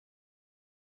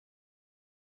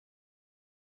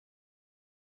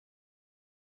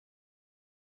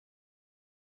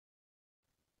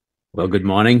Well, good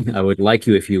morning. I would like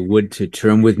you, if you would, to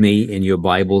turn with me in your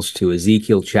Bibles to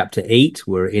Ezekiel chapter 8.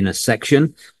 We're in a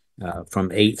section from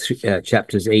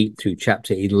chapters 8 through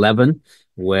chapter 11,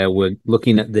 where we're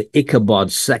looking at the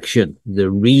Ichabod section, the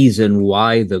reason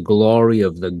why the glory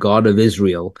of the God of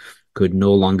Israel could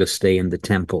no longer stay in the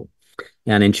temple.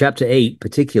 And in chapter 8,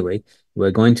 particularly,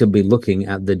 we're going to be looking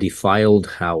at the defiled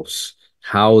house,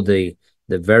 how the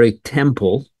very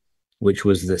temple, which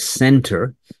was the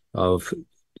center of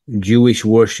Jewish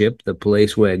worship, the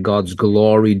place where God's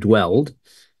glory dwelled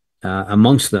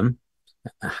amongst them,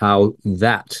 how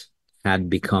that had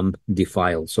become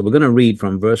defiled. So we're going to read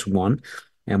from verse 1,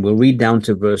 and we'll read down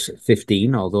to verse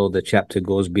 15, although the chapter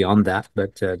goes beyond that,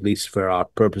 but at least for our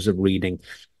purpose of reading,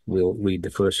 we'll read the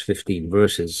first 15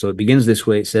 verses. So it begins this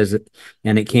way. It says,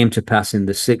 "And it came to pass in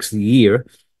the 6th year,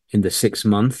 in the 6th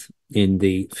month, in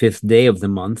the 5th day of the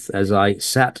month, as I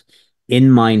sat in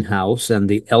mine house, and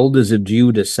the elders of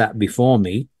Judah sat before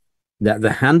me, that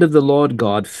the hand of the Lord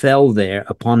God fell there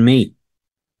upon me.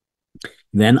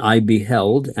 Then I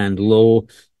beheld, and lo,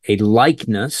 a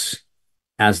likeness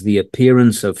as the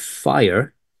appearance of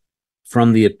fire,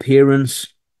 from the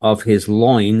appearance of his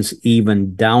loins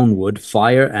even downward,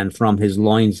 fire, and from his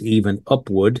loins even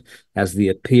upward, as the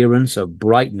appearance of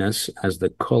brightness, as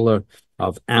the color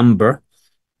of amber.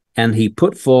 And he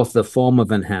put forth the form of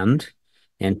an hand,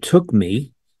 and took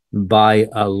me by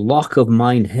a lock of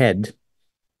mine head,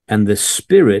 and the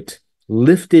Spirit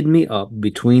lifted me up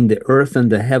between the earth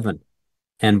and the heaven,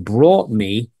 and brought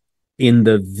me in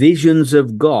the visions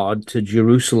of God to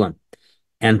Jerusalem,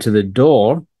 and to the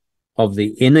door of the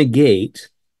inner gate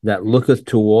that looketh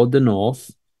toward the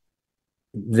north,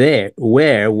 there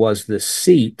where was the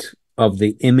seat of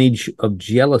the image of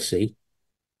jealousy,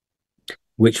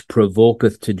 which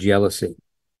provoketh to jealousy.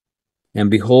 And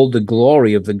behold, the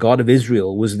glory of the God of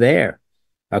Israel was there,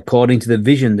 according to the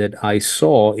vision that I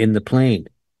saw in the plain.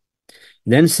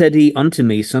 Then said he unto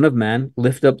me, Son of man,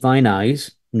 lift up thine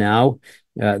eyes now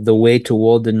the way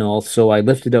toward the north. So I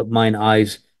lifted up mine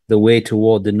eyes the way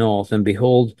toward the north, and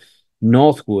behold,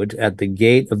 northward at the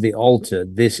gate of the altar,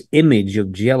 this image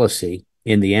of jealousy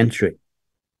in the entry.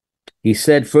 He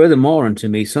said furthermore unto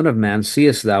me, Son of man,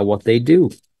 seest thou what they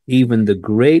do, even the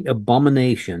great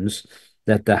abominations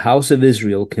that the house of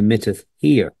Israel committeth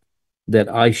here, that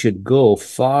I should go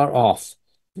far off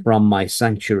from my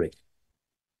sanctuary?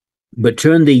 But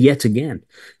turn thee yet again,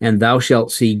 and thou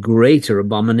shalt see greater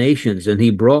abominations. And he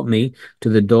brought me to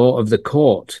the door of the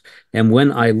court. And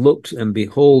when I looked, and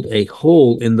behold, a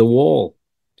hole in the wall.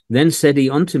 Then said he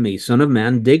unto me, Son of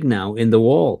man, dig now in the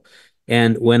wall.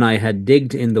 And when I had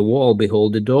digged in the wall,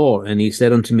 behold, a door. And he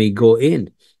said unto me, Go in,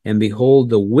 and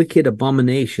behold the wicked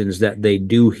abominations that they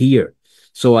do here.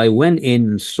 So I went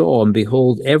in and saw, and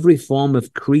behold, every form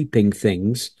of creeping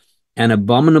things, and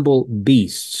abominable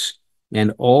beasts,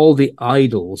 and all the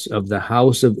idols of the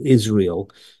house of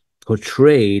Israel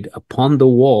portrayed upon the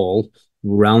wall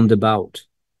round about.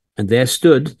 And there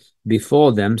stood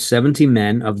before them 70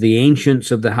 men of the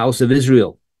ancients of the house of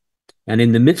Israel. And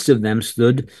in the midst of them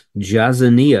stood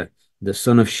Jazaniah, the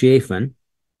son of Shaphan,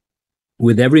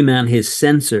 with every man his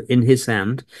censer in his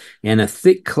hand, and a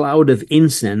thick cloud of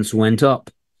incense went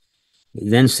up.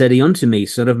 Then said he unto me,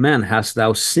 Son of man, hast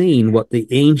thou seen what the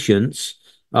ancients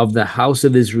of the house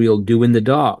of Israel do in the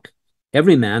dark,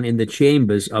 every man in the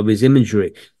chambers of his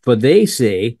imagery? For they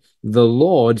say, The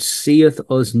Lord seeth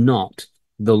us not,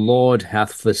 the Lord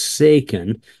hath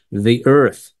forsaken the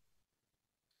earth.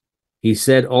 He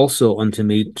said also unto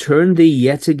me, Turn thee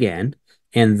yet again,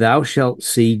 and thou shalt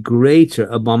see greater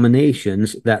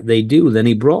abominations that they do. Then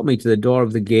he brought me to the door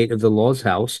of the gate of the Lord's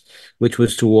house, which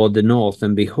was toward the north,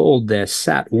 and behold, there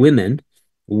sat women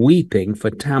weeping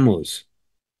for Tammuz.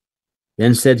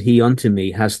 Then said he unto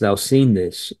me, Hast thou seen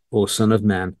this, O son of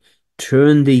man?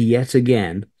 Turn thee yet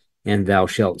again, and thou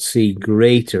shalt see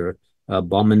greater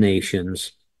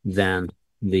abominations than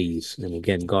these. And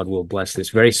again, God will bless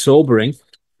this very sobering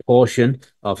portion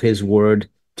of his word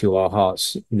to our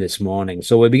hearts this morning.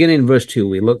 So we're beginning in verse 2.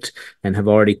 We looked and have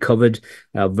already covered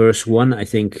verse 1, I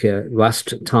think,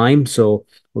 last time. So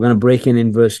we're going to break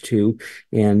in verse 2,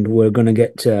 and we're going to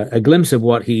get a glimpse of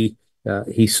what he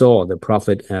saw, the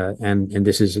prophet. And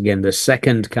this is, again, the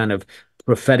second kind of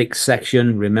prophetic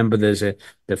section. Remember, the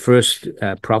first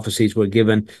prophecies were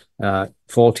given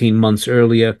 14 months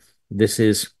earlier. This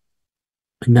is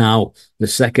now the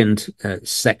second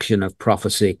section of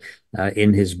prophecy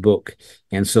in his book.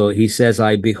 And so he says,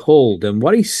 I behold. And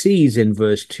what he sees in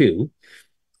verse 2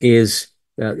 is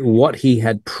what he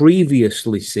had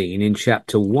previously seen in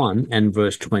chapter 1 and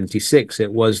verse 26.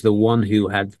 It was the one who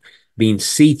had been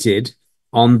seated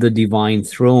on the divine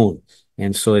throne.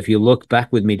 And so if you look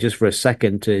back with me just for a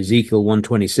second to Ezekiel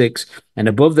 1:26, and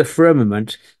above the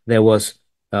firmament there was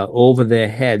over their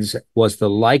heads was the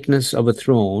likeness of a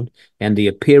throne and the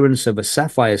appearance of a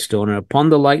sapphire stone, and upon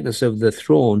the likeness of the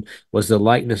throne was the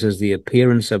likeness as the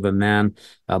appearance of a man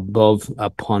above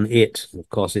upon it. Of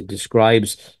course, it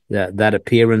describes that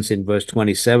appearance in verse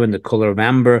 27, the color of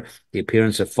amber, the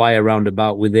appearance of fire round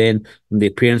about within, from the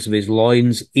appearance of his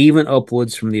loins, even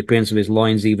upwards, from the appearance of his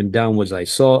loins, even downwards, I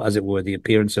saw, as it were, the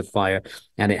appearance of fire,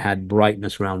 and it had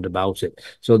brightness round about it.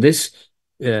 So this,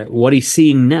 what he's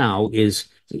seeing now is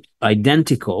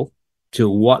identical to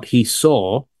what he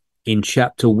saw in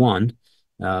chapter 1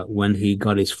 when he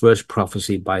got his first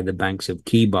prophecy by the banks of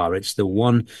Kibar. It's the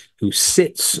one who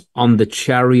sits on the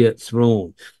chariot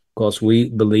throne. Of course, we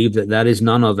believe that that is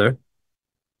none other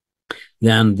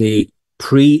than the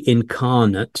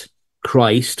pre-incarnate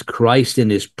Christ in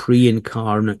his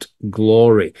pre-incarnate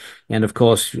glory. And of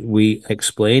course, we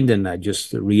explained, and I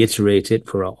just reiterate it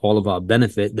for all of our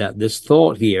benefit, that this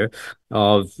thought here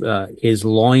of his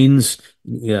loins,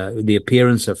 the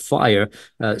appearance of fire,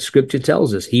 Scripture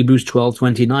tells us, Hebrews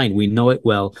 12:29, we know it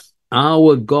well,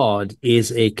 our God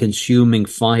is a consuming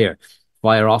fire.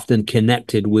 Fire often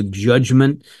connected with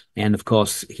judgment. And of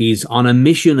course, he's on a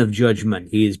mission of judgment.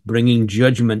 He is bringing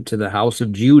judgment to the house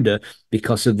of Judah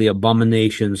because of the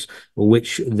abominations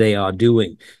which they are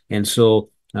doing. And so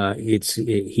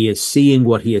he is seeing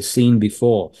what he has seen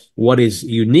before. What is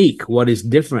unique, what is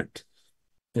different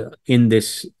in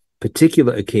this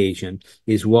particular occasion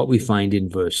is what we find in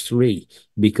verse 3,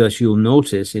 because you'll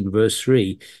notice in verse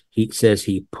 3, he says,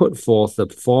 he put forth the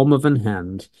form of an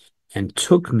hand and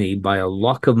took me by a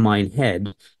lock of mine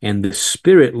head, and the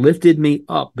Spirit lifted me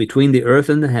up between the earth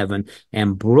and the heaven,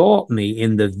 and brought me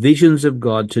in the visions of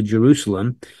God to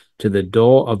Jerusalem, to the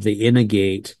door of the inner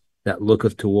gate that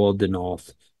looketh toward the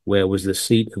north, where was the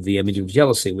seat of the image of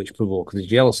jealousy, which provoked the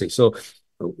jealousy. So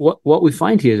what we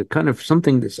find here is kind of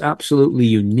something that's absolutely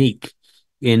unique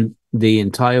in the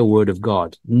entire Word of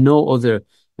God. No other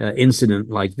incident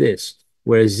like this,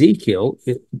 where Ezekiel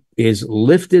is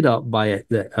lifted up by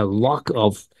a lock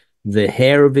of the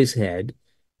hair of his head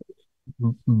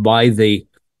by the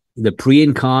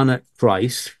pre-incarnate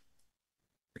Christ,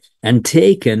 and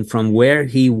taken from where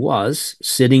he was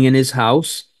sitting in his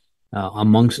house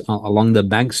along the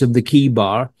banks of the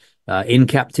Kibar in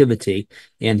captivity,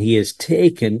 and he is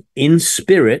taken in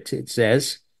spirit, it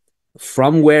says,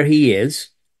 from where he is,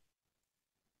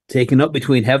 taken up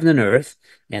between heaven and earth,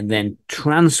 and then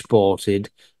transported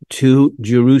to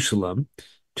Jerusalem,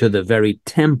 to the very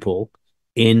temple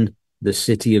in the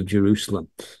city of Jerusalem.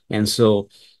 And so,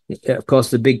 of course,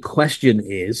 the big question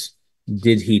is,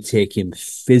 did he take him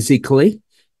physically,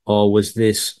 or was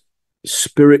this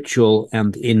spiritual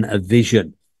and in a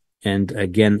vision? And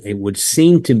again, it would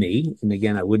seem to me, and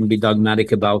again, I wouldn't be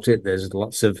dogmatic about it, there's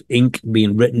lots of ink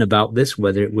being written about this,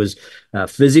 whether it was a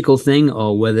physical thing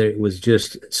or whether it was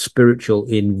just spiritual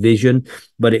in vision.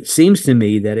 But it seems to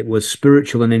me that it was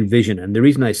spiritual and in vision. And the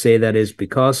reason I say that is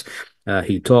because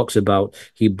he talks about,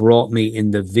 he brought me in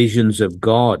the visions of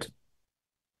God.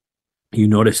 You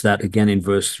notice that again in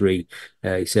verse 3.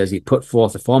 He says, he put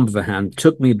forth the form of a hand,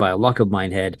 took me by a lock of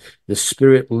mine head. The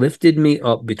Spirit lifted me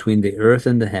up between the earth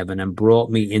and the heaven, and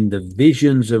brought me in the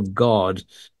visions of God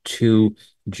to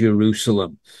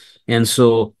Jerusalem. And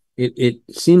so it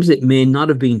seems it may not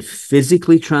have been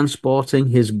physically transporting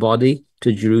his body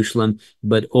to Jerusalem,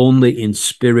 but only in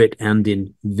spirit and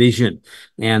in vision.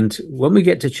 And when we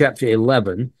get to chapter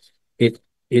 11,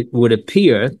 it would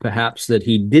appear perhaps that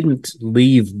he didn't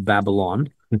leave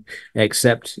Babylon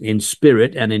except in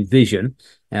spirit and in vision.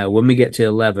 When we get to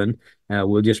 11,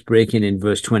 we'll just break in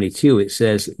verse 22. It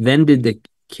says, then did the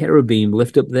cherubim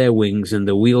lift up their wings, and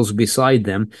the wheels beside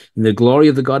them, and the glory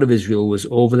of the God of Israel was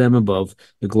over them above.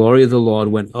 The glory of the Lord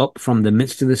went up from the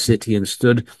midst of the city and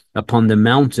stood upon the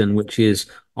mountain which is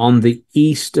on the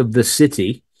east of the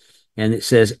city. And it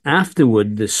says,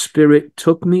 afterward the Spirit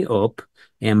took me up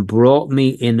and brought me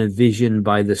in a vision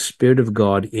by the Spirit of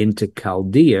God into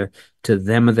Chaldea, to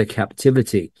them of the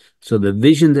captivity. So the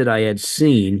vision that I had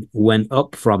seen went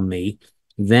up from me.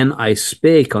 Then I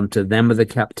spake unto them of the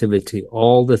captivity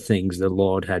all the things the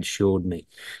Lord had showed me.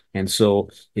 And so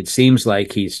it seems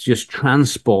like he's just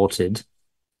transported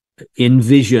in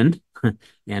vision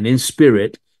and in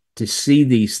spirit to see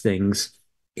these things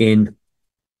in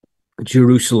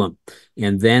Jerusalem,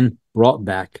 and then brought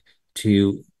back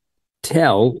to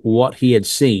tell what he had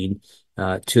seen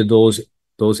to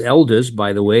those elders,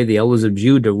 by the way, the elders of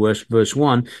Judah, verse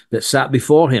 1, that sat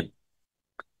before him.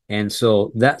 And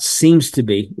so that seems to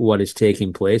be what is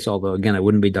taking place, although, again, I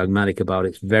wouldn't be dogmatic about it.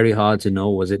 It's very hard to know.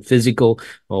 Was it physical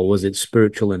or was it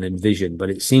spiritual and in vision? But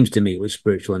it seems to me it was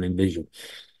spiritual and in vision.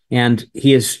 And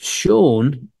he has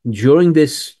shown during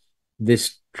this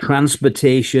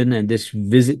transportation and this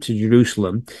visit to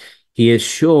Jerusalem, he has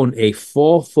shown a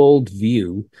fourfold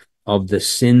view of the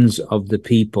sins of the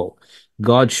people.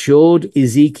 God showed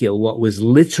Ezekiel what was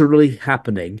literally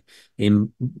happening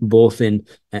in both in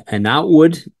an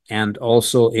outward and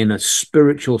also in a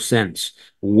spiritual sense,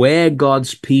 where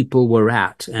God's people were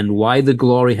at and why the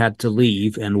glory had to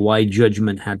leave and why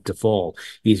judgment had to fall.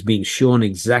 He's being shown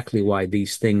exactly why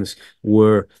these things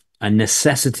were a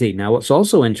necessity. Now, what's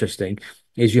also interesting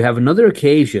is you have another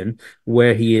occasion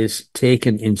where he is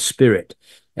taken in spirit,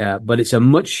 but it's a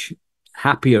much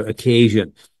happier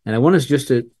occasion. And I want us just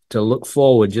to look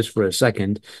forward just for a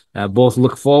second, both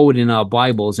look forward in our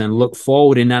Bibles and look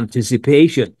forward in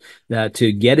anticipation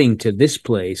to getting to this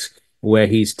place where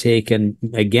he's taken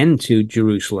again to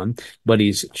Jerusalem, but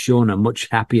he's shown a much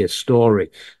happier story.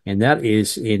 And that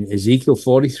is in Ezekiel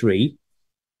 43.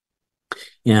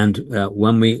 And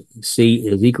when we see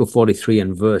Ezekiel 43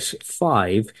 and verse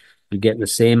 5, you get the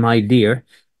same idea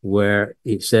where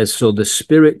it says, "So the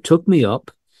Spirit took me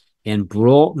up and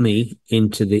brought me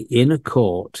into the inner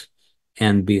court,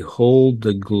 and behold,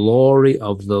 the glory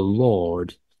of the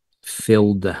Lord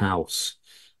filled the house."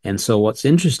 And so what's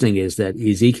interesting is that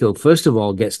Ezekiel, first of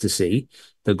all, gets to see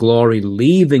the glory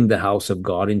leaving the house of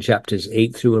God in chapters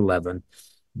 8 through 11.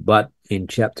 But in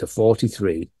chapter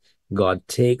 43, God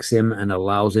takes him and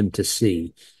allows him to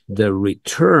see the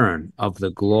return of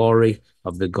the glory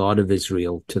of the God of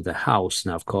Israel to the house.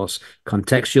 Now, of course,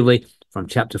 contextually, from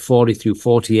chapter 40 through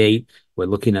 48, we're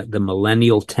looking at the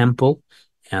millennial temple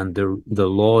and the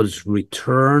Lord's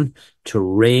return to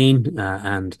reign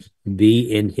and be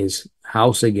in his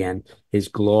house again, his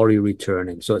glory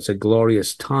returning. So it's a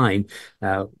glorious time,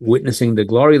 witnessing the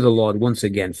glory of the Lord once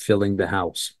again filling the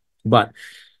house. But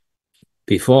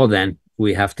before then,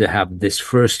 we have to have this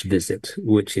first visit,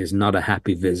 which is not a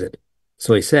happy visit.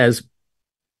 So he says,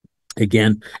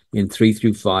 again, in 3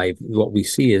 through 5, what we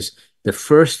see is the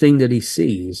first thing that he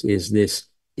sees is this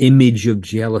image of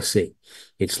jealousy.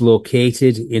 It's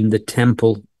located in the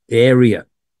temple area.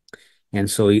 And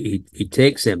so he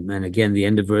takes him. And again, the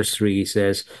end of verse 3, he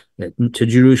says, that to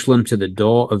Jerusalem, to the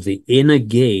door of the inner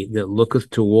gate that looketh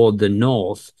toward the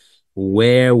north,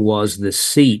 where was the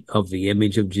seat of the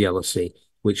image of jealousy,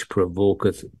 which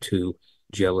provoketh to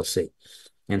jealousy.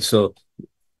 And so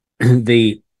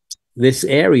this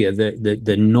area,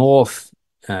 the north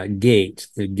gate,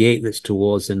 the gate that's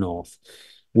towards the north,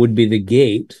 would be the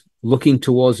gate looking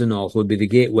towards the north, would be the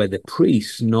gate where the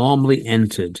priests normally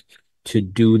entered to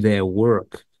do their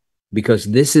work, because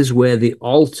this is where the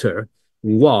altar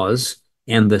was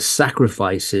and the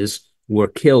sacrifices were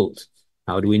killed.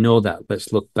 How do we know that?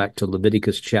 Let's look back to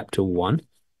Leviticus chapter 1,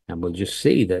 and we'll just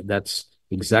see that that's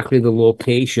exactly the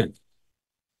location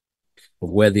of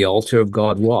where the altar of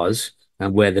God was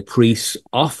and where the priests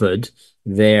offered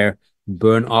their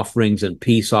burnt offerings and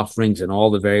peace offerings and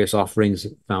all the various offerings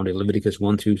found in Leviticus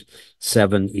 1 through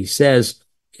 7. He says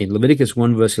in Leviticus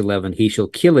 1 verse 11, "He shall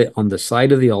kill it on the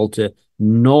side of the altar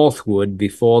northward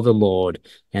before the Lord,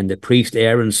 and the priest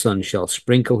Aaron's son shall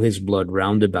sprinkle his blood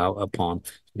round about upon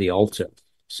the altar."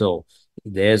 So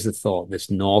there's the thought, this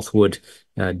northward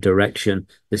direction.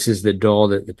 This is the door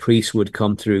that the priests would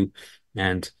come through.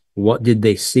 And what did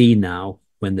they see now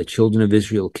when the children of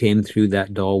Israel came through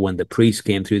that door, when the priests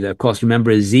came through that? Of course,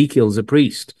 remember, Ezekiel's a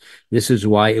priest. This is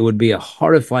why it would be a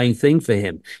horrifying thing for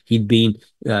him. He'd been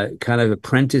kind of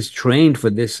apprentice trained for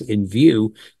this in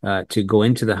view, to go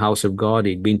into the house of God.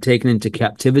 He'd been taken into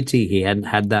captivity. He hadn't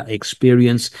had that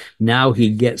experience. Now he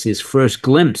gets his first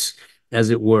glimpse,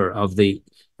 as it were, of the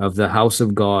house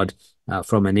of God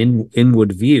from an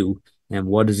inward view. And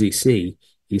what does he see?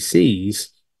 He sees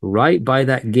right by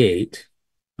that gate,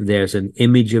 there's an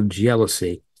image of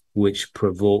jealousy which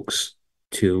provokes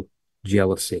to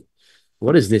jealousy.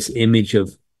 What is this image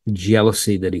of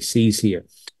jealousy that he sees here?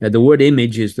 Now, the word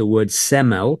image is the word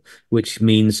semel, which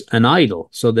means an idol.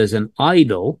 So there's an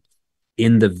idol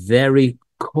in the very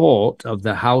court of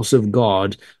the house of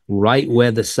God, right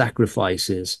where the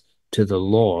sacrifices to the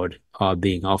Lord are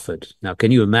being offered. Now,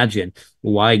 can you imagine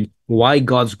why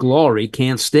God's glory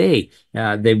can't stay?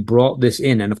 They brought this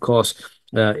in, and of course,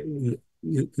 the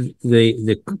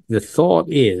thought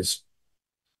is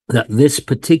that this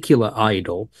particular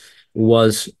idol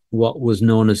was what was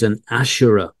known as an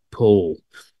Asherah pole.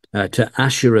 To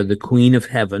Asherah, the queen of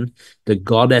heaven, the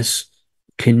goddess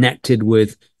connected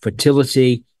with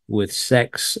fertility, with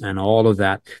sex, and all of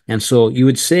that. And so you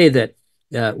would say that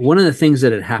one of the things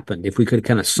that had happened, if we could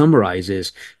kind of summarize,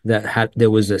 is that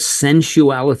there was a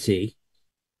sensuality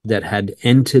that had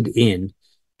entered in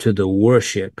to the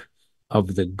worship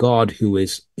of the God who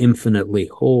is infinitely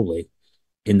holy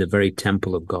in the very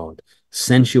temple of God.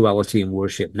 Sensuality in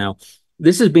worship. Now,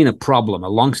 this has been a problem, a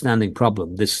long-standing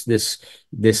problem.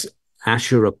 This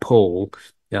Asherah pole.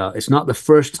 It's not the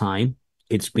first time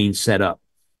it's been set up.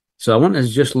 So I want to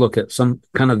just look at some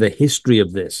kind of the history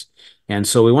of this. And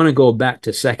so we want to go back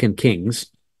to 2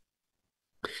 Kings,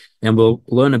 and we'll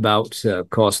learn about, of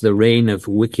course, the reign of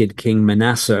wicked King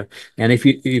Manasseh. And if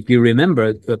you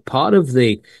remember, part of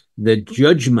the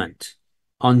judgment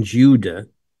on Judah,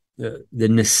 the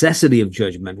necessity of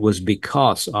judgment was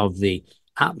because of the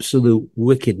absolute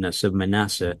wickedness of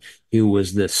Manasseh, who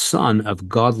was the son of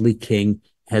godly King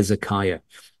Hezekiah.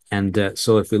 And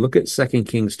so if we look at 2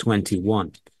 Kings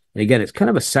 21, and again, it's kind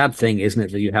of a sad thing, isn't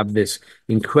it, that you have this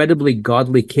incredibly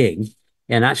godly king,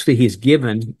 and actually he's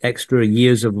given extra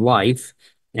years of life,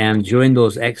 and during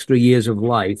those extra years of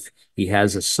life, he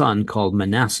has a son called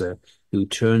Manasseh, who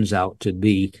turns out to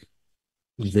be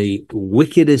the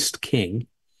wickedest king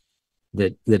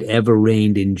that ever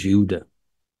reigned in Judah.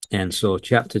 And so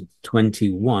chapter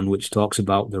 21, which talks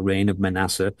about the reign of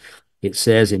Manasseh, it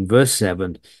says in verse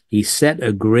 7, he set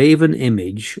a graven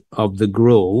image of the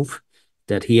grove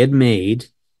that he had made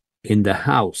in the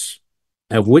house,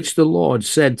 of which the Lord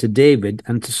said to David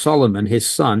and to Solomon his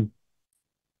son,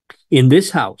 in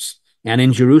this house and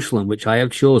in Jerusalem, which I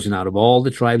have chosen out of all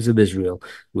the tribes of Israel,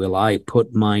 will I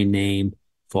put my name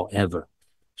forever.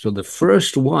 So the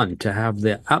first one to have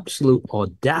the absolute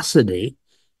audacity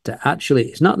to actually,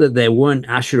 it's not that there weren't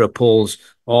Asherah poles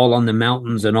all on the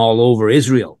mountains and all over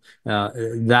Israel,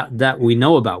 that we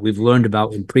know about, we've learned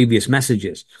about in previous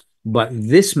messages. But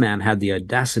this man had the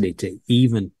audacity to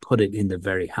even put it in the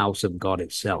very house of God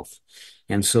itself.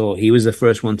 And so he was the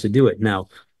first one to do it. Now,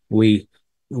 we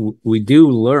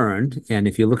do learn, and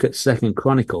if you look at 2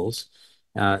 Chronicles,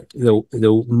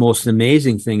 the most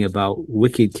amazing thing about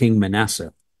wicked King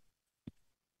Manasseh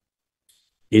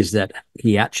is that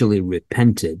he actually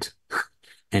repented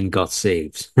and got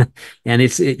saved.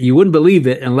 And you wouldn't believe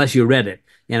it unless you read it.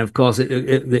 And of course,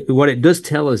 what it does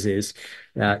tell us is,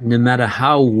 no matter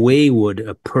how wayward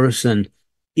a person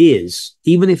is,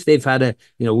 even if they've had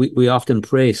we often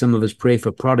pray, some of us pray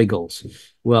for prodigals.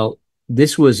 Well,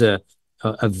 this was a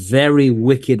very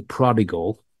wicked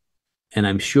prodigal, and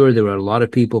I'm sure there were a lot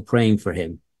of people praying for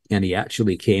him, and he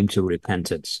actually came to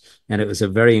repentance. And it was a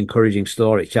very encouraging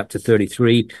story. Chapter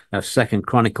 33 of 2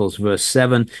 Chronicles, verse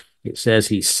 7, it says,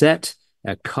 he set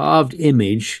a carved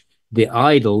image, the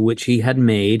idol which he had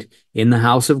made in the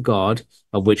house of God,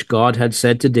 of which God had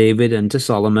said to David and to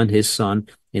Solomon his son,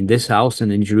 in this house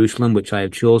and in Jerusalem, which I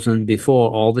have chosen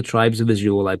before all the tribes of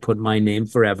Israel, I put my name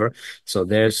forever. So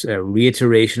there's a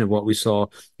reiteration of what we saw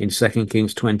in 2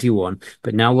 Kings 21.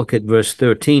 But now look at verse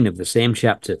 13 of the same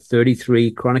chapter,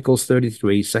 33, Chronicles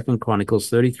 33, 2 Chronicles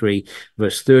 33,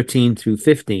 verse 13 through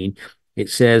 15. It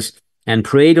says, and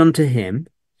prayed unto him,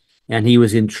 and he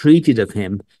was entreated of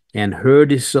him, and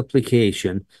heard his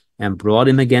supplication, and brought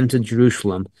him again to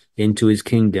Jerusalem into his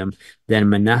kingdom. Then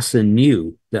Manasseh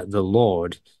knew that the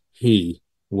Lord, he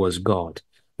was God.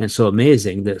 And so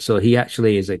amazing that, so he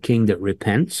actually is a king that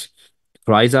repents,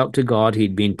 cries out to God.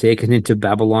 He'd been taken into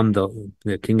Babylon.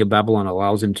 The king of Babylon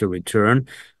allows him to return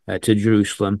to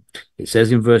Jerusalem. It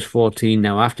says in verse 14,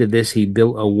 now after this, he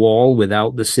built a wall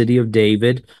without the city of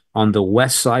David on the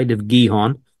west side of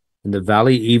Gihon, in the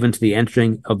valley, even to the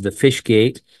entering of the fish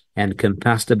gate, and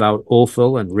compassed about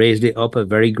Ophel, and raised it up a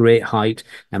very great height,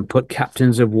 and put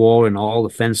captains of war in all the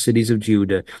fenced cities of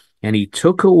Judah. And he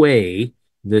took away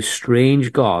the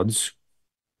strange gods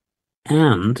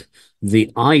and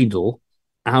the idol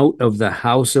out of the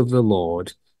house of the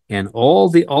Lord, and all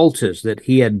the altars that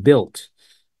he had built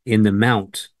in the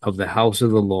mount of the house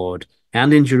of the Lord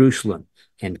and in Jerusalem,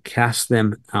 and cast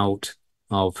them out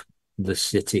of the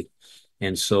city.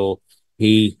 And so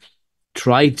he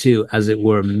tried to, as it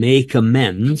were, make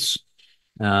amends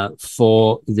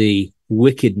for the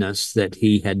wickedness that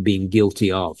he had been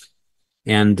guilty of.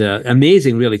 And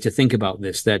amazing, really, to think about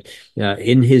this, that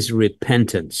in his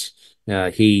repentance,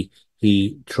 he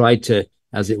tried to,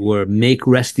 as it were, make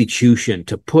restitution,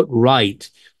 to put right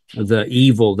the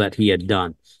evil that he had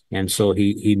done. And so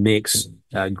he makes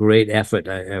a great effort.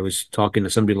 I was talking to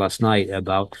somebody last night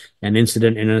about an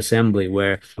incident in an assembly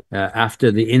where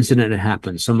after the incident had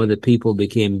happened, some of the people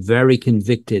became very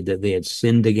convicted that they had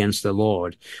sinned against the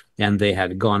Lord, and they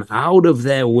had gone out of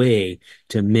their way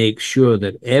to make sure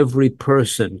that every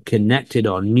person connected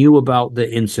or knew about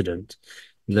the incident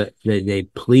that they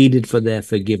pleaded for their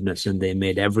forgiveness and they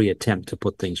made every attempt to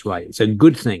put things right. It's a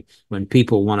good thing when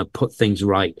people want to put things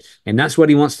right. And that's what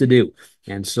he wants to do.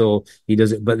 And so he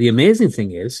does it. But the amazing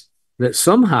thing is that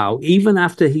somehow, even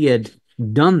after he had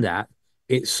done that,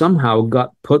 it somehow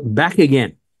got put back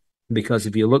again. Because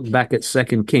if you look back at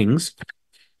 2 Kings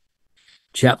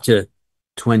chapter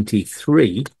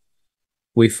 23,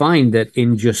 we find that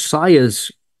in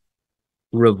Josiah's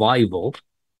revival,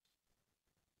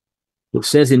 it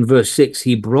says in verse 6,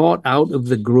 he brought out of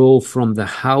the grove from the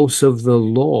house of the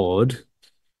Lord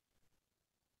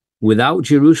without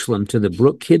Jerusalem to the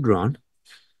brook Kidron,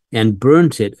 and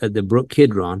burnt it at the brook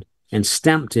Kidron, and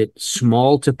stamped it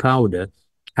small to powder,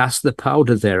 cast the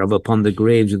powder thereof upon the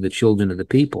graves of the children of the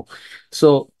people.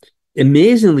 So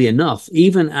amazingly enough,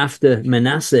 even after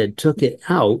Manasseh took it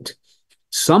out,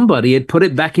 somebody had put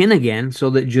it back in again, so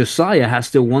that Josiah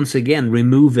has to once again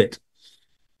remove it.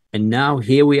 And now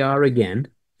here we are again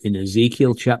in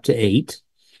Ezekiel chapter 8.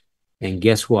 And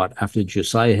guess what? After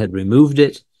Josiah had removed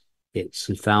it, it's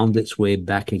found its way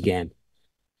back again.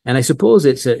 And I suppose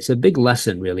it's a big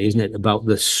lesson, really, isn't it, about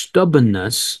the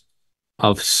stubbornness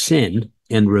of sin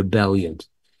and rebellion.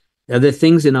 Are there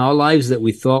things in our lives that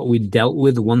we thought we dealt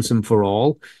with once and for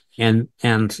all, and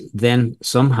then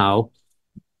somehow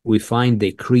we find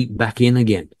they creep back in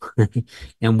again,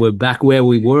 and we're back where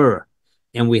we were,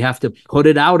 and we have to put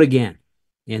it out again.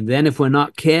 And then if we're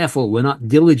not careful, we're not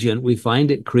diligent, we find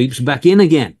it creeps back in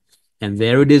again, and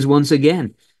there it is once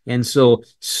again. And so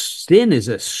sin is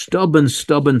a stubborn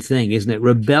thing, isn't it?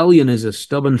 Rebellion is a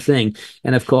stubborn thing.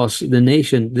 And of course,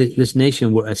 this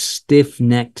nation were a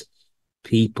stiff-necked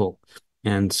people.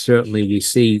 And certainly we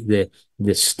see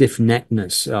the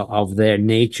stiff-neckedness of their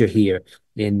nature here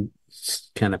in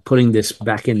kind of putting this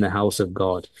back in the house of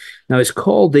God. Now, it's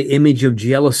called the image of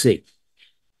jealousy.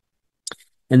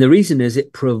 And the reason is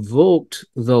it provoked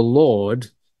the Lord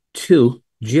to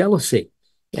jealousy.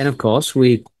 And of course,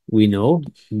 we know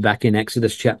back in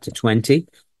Exodus chapter 20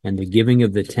 and the giving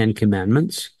of the 10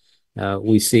 Commandments,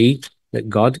 we see that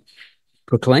God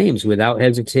proclaims without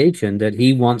hesitation that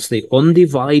he wants the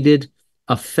undivided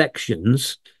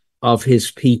affections of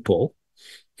his people,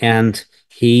 and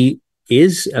he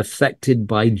is affected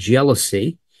by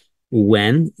jealousy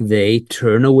when they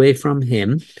turn away from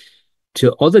him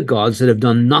to other gods that have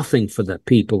done nothing for the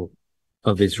people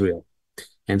of Israel.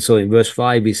 And so in verse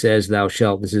 5, he says, thou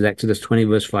shalt, this is Exodus 20,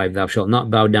 verse 5, thou shalt not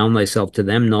bow down thyself to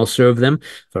them, nor serve them,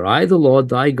 for I, the Lord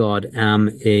thy God,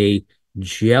 am a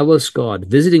jealous God,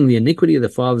 visiting the iniquity of the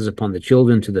fathers upon the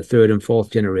children to the third and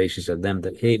fourth generations of them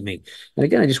that hate me. And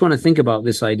again, I just want to think about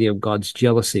this idea of God's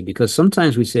jealousy, because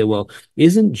sometimes we say, well,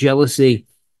 isn't jealousy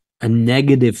a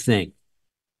negative thing?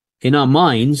 In our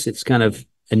minds, it's kind of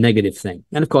a negative thing.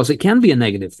 And of course, it can be a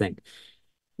negative thing.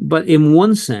 But in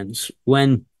one sense,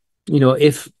 when,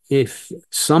 if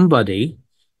somebody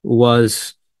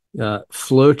was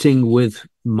flirting with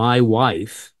my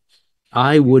wife,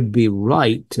 I would be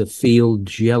right to feel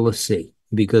jealousy,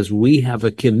 because we have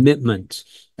a commitment,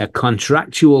 a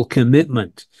contractual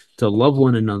commitment to love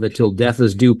one another till death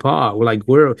us do part.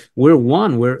 We're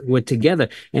one, we're together.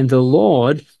 And the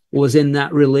Lord was in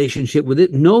that relationship with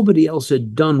it. Nobody else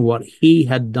had done what he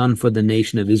had done for the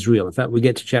nation of Israel. In fact, we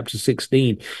get to chapter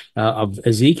 16 of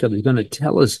Ezekiel. He's going to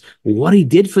tell us what he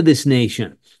did for this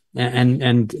nation,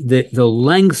 and the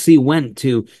lengths he went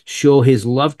to show his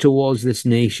love towards this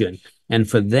nation. And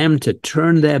for them to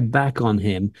turn their back on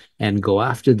him and go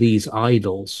after these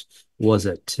idols was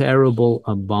a terrible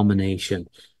abomination.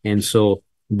 And so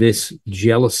this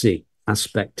jealousy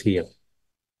aspect here.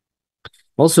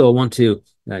 Also, I want to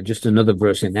just another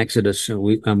verse in Exodus,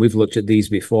 and we've looked at these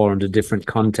before under different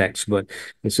contexts, but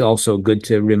it's also good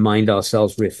to remind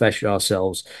ourselves, refresh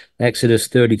ourselves. Exodus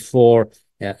 34,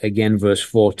 again, verse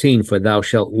 14, for thou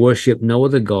shalt worship no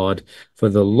other God, for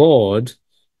the Lord,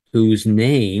 whose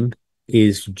name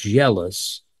is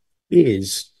jealous,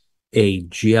 is a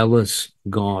jealous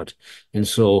God. And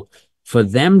so for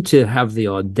them to have the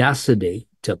audacity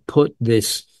to put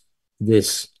this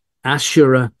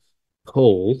Asherah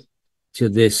pole to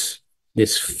this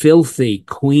filthy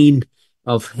queen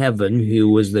of heaven, who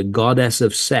was the goddess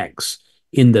of sex,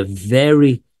 in the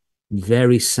very,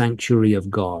 very sanctuary of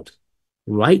God,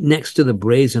 right next to the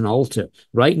brazen altar,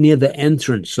 right near the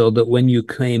entrance, so that when you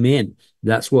came in,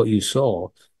 that's what you saw.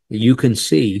 You can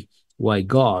see why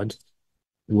God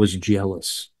was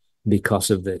jealous because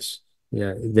of this.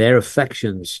 Their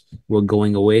affections were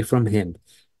going away from him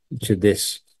to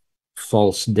this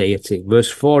false deity.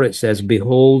 Verse 4, it says,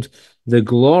 behold, the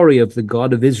glory of the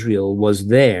God of Israel was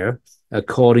there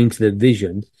according to the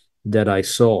vision that I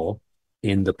saw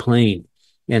in the plain.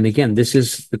 And again, this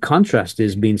is the contrast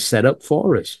is being set up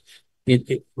for us.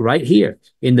 Right here,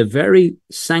 in the very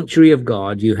sanctuary of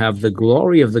God, you have the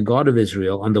glory of the God of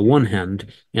Israel on the one hand,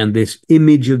 and this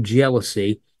image of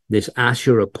jealousy, this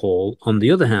Asherah pole on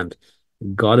the other hand.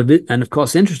 God of it, and of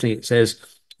course, interesting. It says,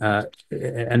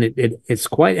 and it's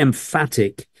quite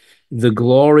emphatic, the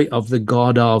glory of the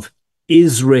God of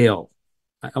Israel.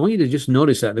 I want you to just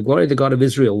notice that the glory of the God of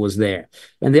Israel was there,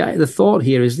 and the thought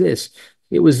here is this: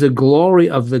 it was the glory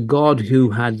of the God who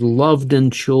had loved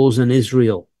and chosen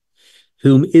Israel,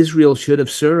 whom Israel should have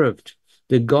served,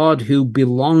 the God who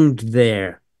belonged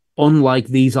there, unlike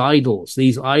these idols.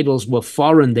 These idols were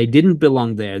foreign. They didn't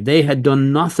belong there. They had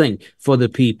done nothing for the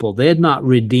people. They had not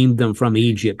redeemed them from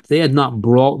Egypt. They had not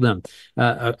brought them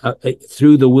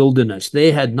through the wilderness.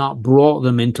 They had not brought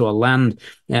them into a land,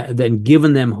 then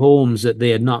given them homes that they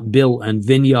had not built and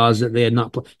vineyards that they had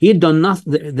not. He had done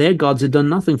nothing. Their gods had done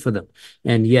nothing for them.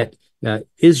 And yet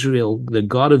Israel, the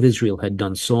God of Israel, had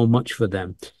done so much for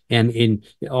them. And in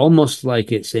almost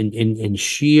like it's in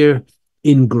sheer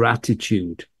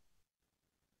ingratitude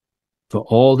for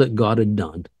all that God had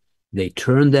done, they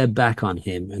turned their back on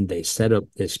him and they set up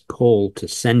this pole to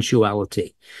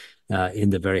sensuality in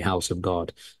the very house of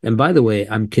God. And by the way,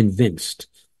 I'm convinced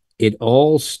it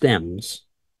all stems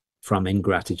from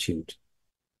ingratitude.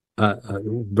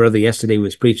 Brother yesterday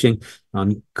was preaching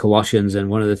on Colossians, and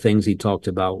one of the things he talked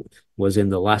about was in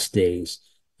the last days.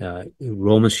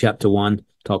 Romans chapter 1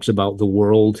 talks about the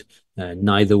world,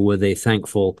 neither were they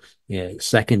thankful.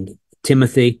 Second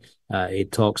Timothy,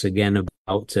 it talks again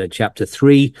about chapter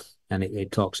 3, and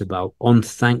it talks about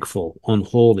unthankful,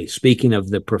 unholy, speaking of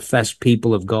the professed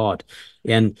people of God.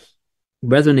 And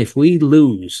brethren, if we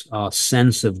lose our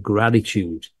sense of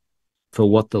gratitude for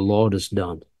what the Lord has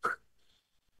done,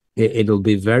 it'll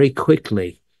be very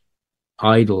quickly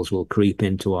idols will creep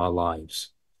into our lives.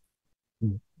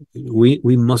 We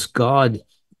must guard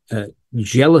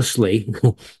jealously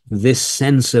this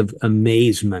sense of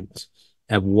amazement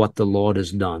at what the Lord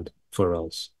has done for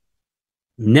us.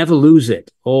 Never lose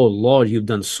it. Oh, Lord, you've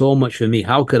done so much for me.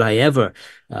 How could I ever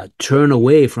turn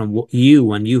away from you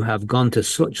when you have gone to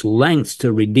such lengths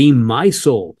to redeem my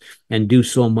soul and do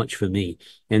so much for me?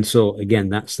 And so, again,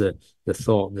 that's the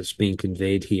thought that's being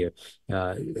conveyed here.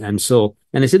 And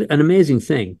it's an amazing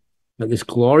thing that this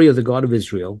glory of the God of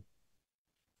Israel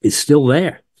is still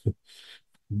there,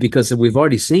 because we've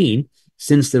already seen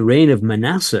since the reign of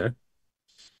Manasseh,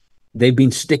 they've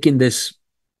been sticking this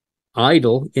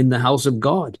idol in the house of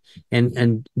God.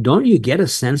 And don't you get a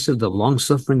sense of the long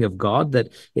suffering of God, that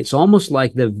it's almost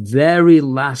like the very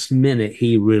last minute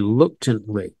he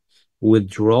reluctantly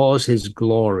withdraws his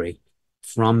glory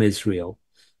from Israel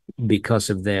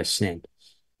because of their sin.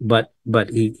 But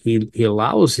he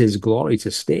allows his glory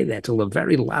to stay there till the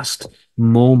very last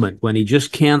moment when he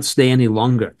just can't stay any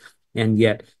longer. And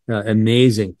yet,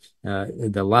 amazing,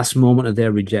 the last moment of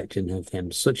their rejection of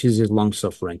him, such is his long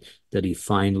suffering, that he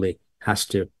finally has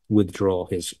to withdraw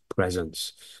his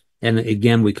presence. And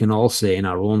again, we can all say in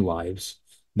our own lives,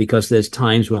 because there's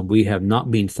times when we have not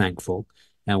been thankful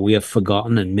and we have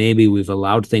forgotten, and maybe we've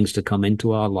allowed things to come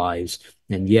into our lives,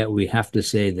 and yet we have to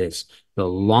say this: the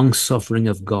long suffering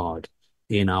of God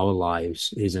in our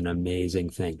lives is an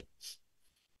amazing thing.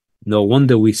 No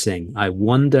wonder we sing, I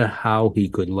wonder how he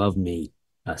could love me,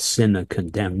 a sinner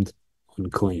condemned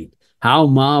unclean. How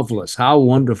marvelous, how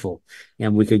wonderful.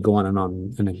 And we could go on.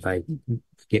 And if I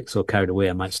get so carried away,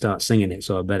 I might start singing it.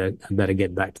 So I better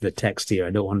get back to the text here.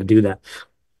 I don't want to do that.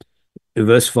 In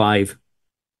verse 5,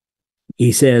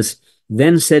 he says,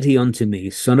 Then said he unto me,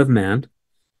 Son of man,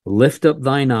 lift up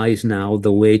thine eyes now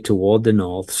the way toward the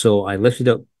north. So I lifted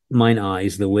up mine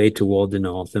eyes the way toward the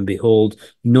north, and behold,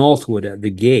 northward at the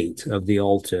gate of the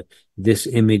altar, this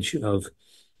image of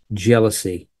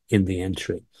jealousy in the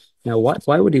entry. Now,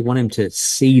 why would he want him to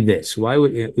see this?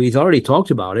 He's already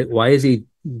talked about it. Why is he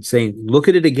saying, look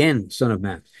at it again, Son of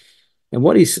Man? And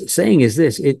what he's saying is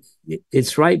this: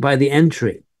 it's right by the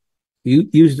entry. You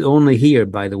used only here,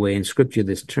 by the way, in Scripture,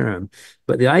 this term.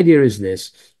 But the idea is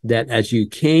this, that as you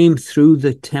came through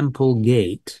the temple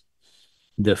gate,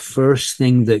 the first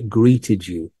thing that greeted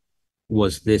you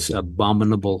was this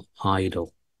abominable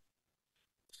idol.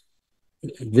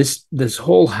 This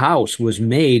whole house was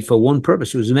made for one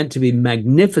purpose. It was meant to be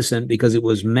magnificent, because it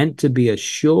was meant to be a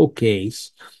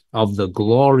showcase of the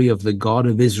glory of the God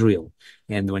of Israel.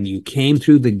 And when you came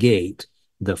through the gate,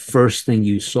 the first thing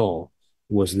you saw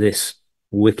was this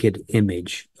wicked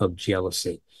image of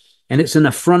jealousy. And it's an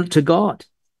affront to God.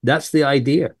 That's the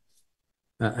idea.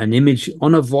 An image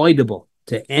unavoidable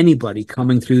to anybody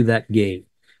coming through that gate.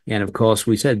 And of course,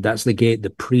 we said that's the gate the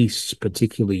priests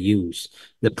particularly use.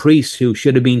 The priests who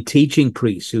should have been teaching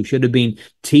priests, who should have been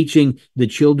teaching the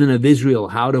children of Israel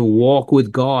how to walk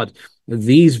with God.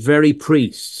 These very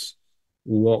priests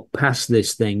walk past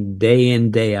this thing day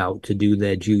in, day out to do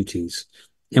their duties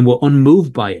and were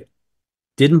unmoved by it.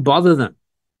 Didn't bother them.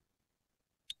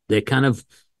 They kind of,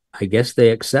 I guess they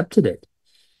accepted it.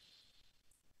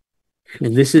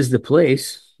 And this is the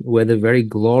place where the very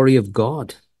glory of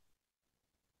God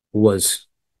was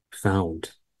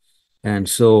found. And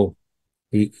so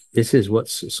this is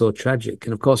what's so tragic.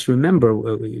 And of course, remember,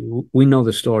 we know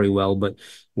the story well, but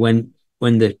when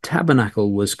the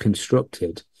tabernacle was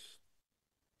constructed,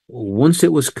 once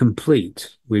it was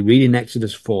complete, we read in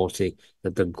Exodus 40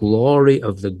 that the glory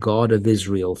of the God of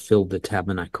Israel filled the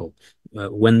tabernacle.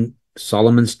 When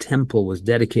Solomon's temple was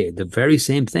dedicated, the very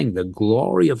same thing, the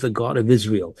glory of the God of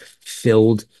Israel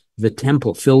filled the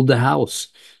temple, filled the house.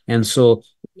 And so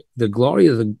the glory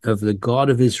of the God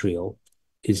of Israel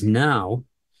is now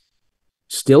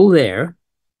still there,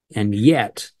 and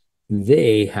yet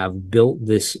they have built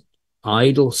this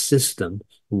idol system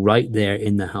right there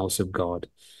in the house of God.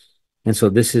 And so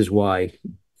this is why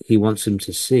he wants him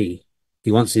to see.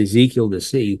 He wants Ezekiel to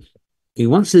see. He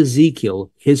wants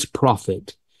Ezekiel, his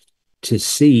prophet, to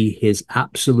see his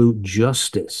absolute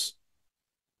justice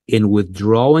in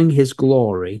withdrawing his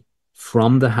glory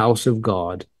from the house of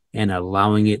God and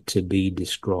allowing it to be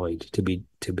destroyed, to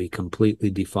be completely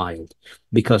defiled,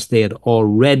 because they had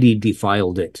already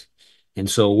defiled it. And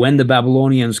so when the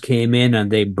Babylonians came in and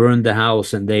they burned the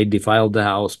house and they defiled the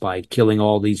house by killing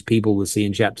all these people, we see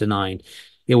in chapter 9,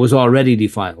 it was already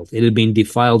defiled. It had been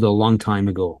defiled a long time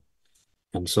ago.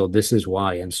 And so this is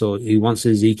why. And so he wants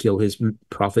Ezekiel, his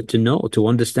prophet, to know, to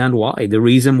understand why, the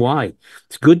reason why.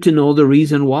 It's good to know the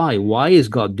reason why. Why is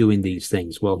God doing these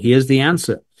things? Well, here's the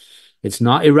answer. It's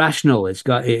not irrational.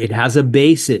 It has a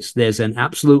basis. There's an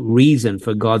absolute reason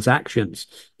for God's actions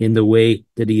in the way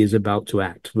that he is about to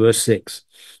act. Verse 6,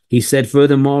 he said,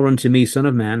 furthermore unto me, son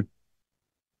of man,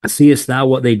 seest thou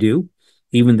what they do?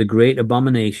 Even the great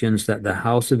abominations that the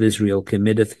house of Israel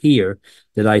committeth here,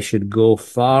 that I should go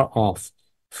far off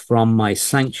from my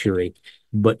sanctuary,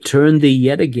 but turn thee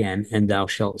yet again, and thou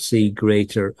shalt see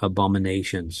greater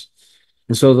abominations.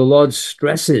 And so the Lord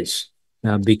stresses,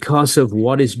 because of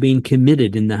what is being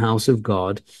committed in the house of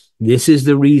God, this is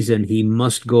the reason he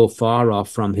must go far off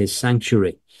from his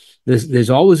sanctuary. There's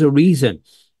always a reason.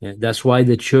 That's why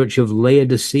the church of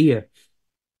Laodicea,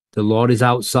 the Lord is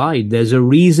outside. There's a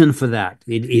reason for that.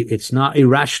 It's not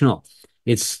irrational.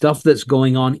 It's stuff that's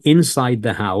going on inside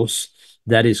the house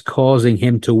that is causing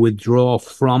him to withdraw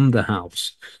from the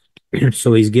house.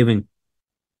 So he's giving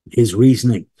his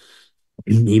reasoning.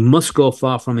 He must go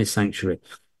far from his sanctuary.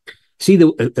 See,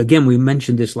 again, we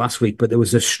mentioned this last week, but there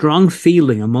was a strong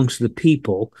feeling amongst the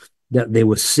people that they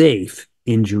were safe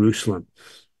in Jerusalem.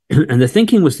 And the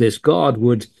thinking was this: God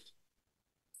would,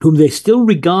 whom they still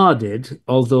regarded,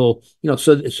 although,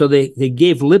 so they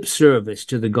gave lip service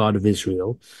to the God of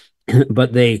Israel,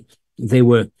 but they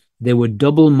were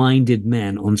double-minded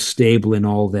men, unstable in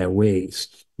all their ways.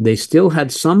 They still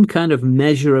had some kind of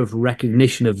measure of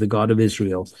recognition of the God of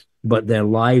Israel, but their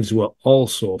lives were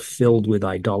also filled with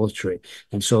idolatry.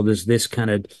 And so there's this kind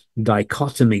of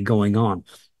dichotomy going on.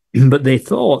 But they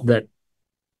thought that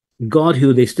God,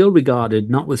 who they still regarded,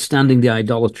 notwithstanding the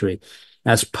idolatry,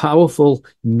 as powerful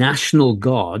national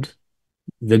God,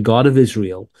 the God of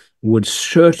Israel, would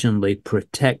certainly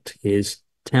protect his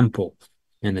temple.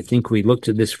 And I think we looked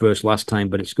at this verse last time,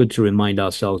 but it's good to remind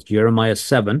ourselves. Jeremiah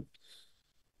 7,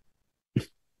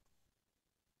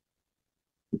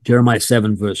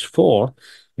 verse 4,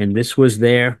 and this was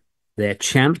their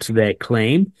chant, their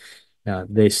claim.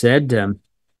 They said,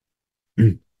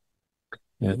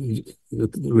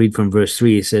 read from verse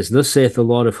 3, it says, thus saith the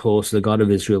Lord of hosts, the God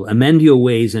of Israel, amend your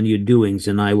ways and your doings,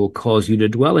 and I will cause you to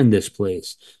dwell in this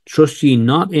place. Trust ye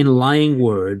not in lying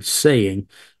words, saying,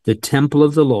 the temple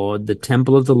of the Lord, the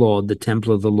temple of the Lord, the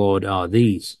temple of the Lord are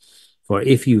these. For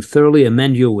if you thoroughly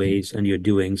amend your ways and your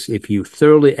doings, if you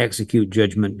thoroughly execute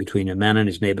judgment between a man and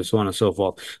his neighbor, so on and so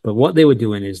forth. But what they were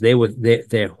doing is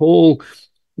their whole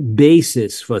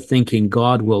basis for thinking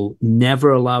God will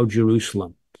never allow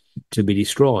Jerusalem to be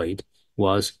destroyed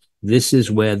was, this is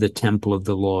where the temple of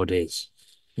the Lord is.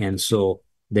 And so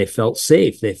they felt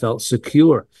safe, they felt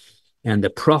secure. And the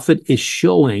prophet is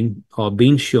showing, or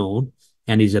being shown,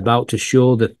 and he's about to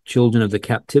show the children of the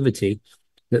captivity,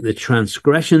 that the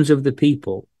transgressions of the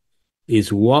people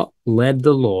is what led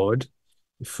the Lord,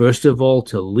 first of all,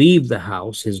 to leave the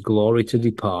house, his glory to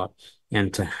depart,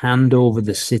 and to hand over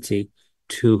the city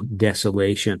to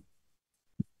desolation.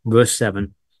 Verse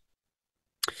 7,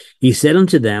 He said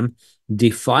unto them,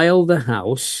 defile the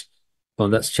house. Oh,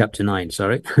 that's chapter 9,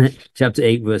 sorry. Chapter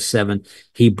 8, verse 7.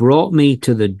 He brought me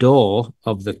to the door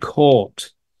of the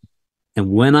court,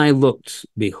 and when I looked,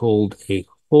 behold, a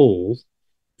hole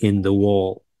in the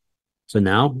wall. So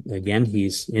now, again,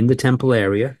 he's in the temple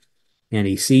area, and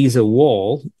he sees a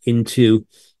wall into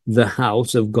the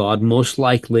house of God, most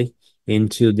likely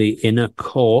into the inner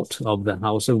court of the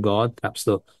house of God, perhaps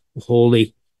the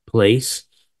holy place.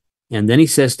 And then he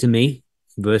says to me,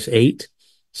 verse 8,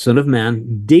 Son of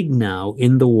man, dig now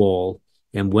in the wall.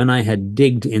 And when I had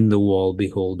digged in the wall,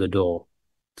 behold, a door.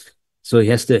 So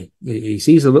he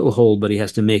sees a little hole, but he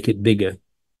has to make it bigger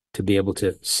to be able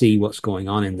to see what's going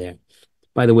on in there.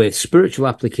 By the way, spiritual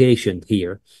application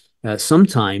here.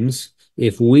 Sometimes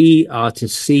if we are to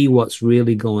see what's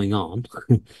really going on,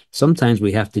 sometimes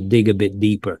we have to dig a bit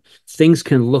deeper. Things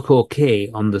can look okay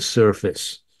on the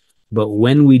surface, but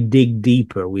when we dig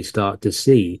deeper, we start to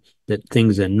see that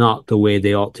things are not the way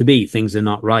they ought to be. Things are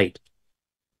not right.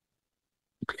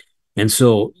 And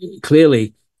so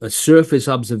clearly a surface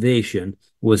observation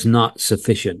was not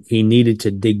sufficient. He needed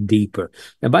to dig deeper.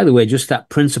 And by the way, just that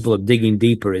principle of digging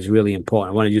deeper is really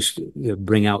important. I want to just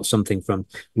bring out something from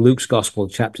Luke's Gospel,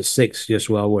 chapter 6, just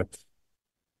while we're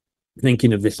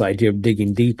thinking of this idea of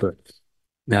digging deeper.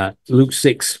 Luke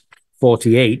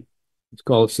 6:48, it's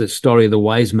called the story of the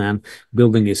wise man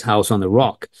building his house on the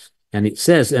rock. And it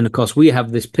says, and of course, we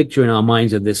have this picture in our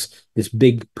minds of this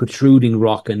big protruding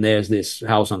rock, and there's this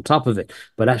house on top of it.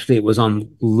 But actually, it was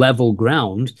on level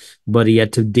ground, but he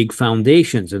had to dig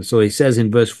foundations. And so he says in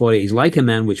verse 40, he's like a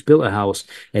man which built a house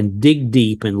and dig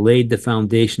deep and laid the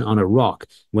foundation on a rock.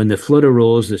 When the flood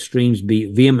arose, the streams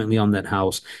beat vehemently on that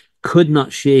house, could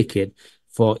not shake it,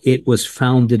 for it was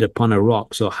founded upon a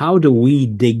rock. So how do we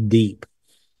dig deep?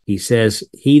 He says,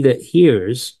 he that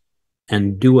hears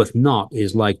and doeth not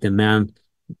is like the man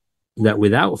that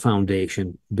without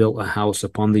foundation built a house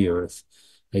upon the earth,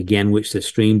 again which the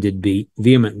stream did beat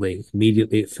vehemently.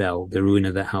 Immediately it fell. The ruin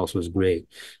of that house was great.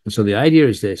 And so the idea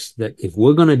is this, that if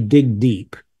we're going to dig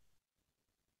deep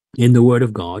in the word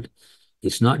of God,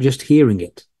 it's not just hearing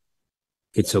it,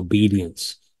 it's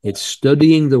obedience. It's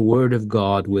studying the word of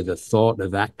God with a thought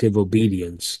of active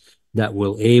obedience that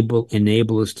will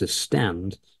enable us to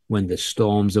stand when the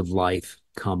storms of life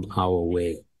come our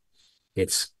way.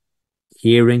 It's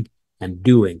hearing and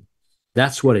doing.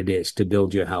 That's what it is to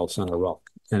build your house on a rock.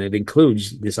 And it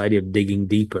includes this idea of digging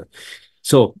deeper.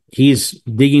 So he's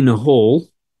digging a hole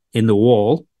in the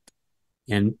wall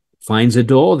and finds a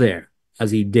door there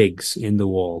as he digs in the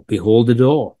wall. Behold the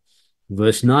door.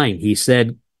 Verse 9, he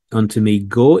said unto me,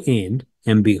 go in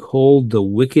and behold the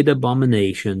wicked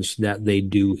abominations that they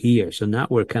do here. So now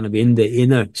we're kind of in the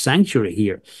inner sanctuary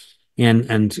here.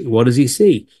 And what does he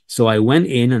see? So I went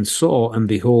in and saw, and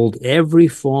behold, every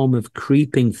form of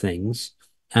creeping things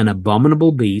and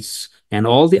abominable beasts, and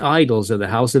all the idols of the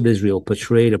house of Israel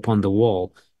portrayed upon the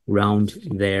wall round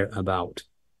there about.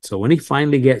 So when he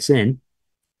finally gets in,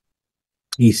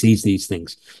 he sees these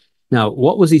things. Now,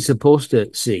 what was he supposed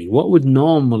to see? What would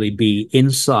normally be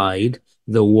inside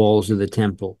the walls of the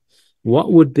temple?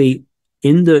 What would be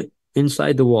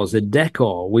inside the walls, the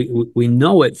decor? We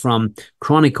know it from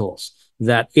Chronicles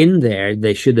that in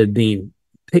there should have been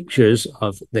pictures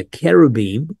of the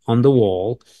cherubim on the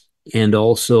wall and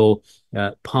also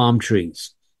palm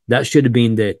trees. That should have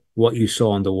been what you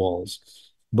saw on the walls.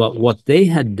 But what they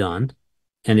had done,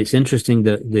 and it's interesting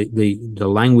the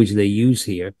language they use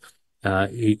here,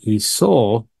 he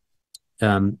saw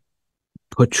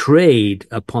portrayed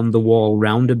upon the wall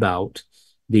round about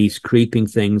these creeping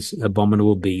things,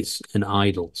 abominable beasts, and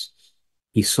idols.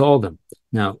 He saw them.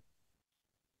 Now,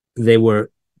 they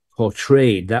were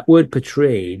portrayed. That word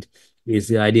portrayed is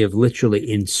the idea of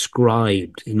literally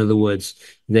inscribed. In other words,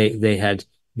 they had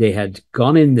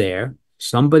gone in there,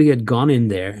 somebody had gone in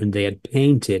there, and they had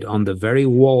painted on the very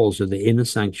walls of the inner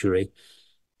sanctuary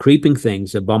creeping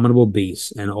things, abominable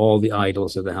beasts, and all the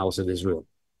idols of the house of Israel.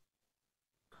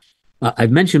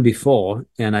 I've mentioned before,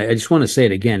 and I just want to say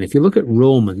it again. If you look at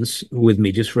Romans with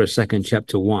me just for a second,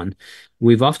 chapter 1,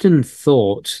 we've often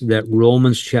thought that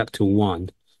Romans chapter 1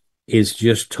 is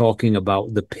just talking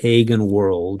about the pagan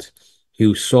world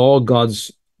who saw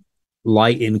God's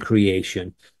light in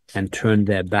creation and turned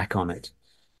their back on it.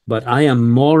 But I am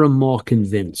more and more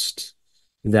convinced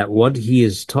that what he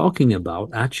is talking about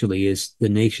actually is the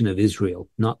nation of Israel,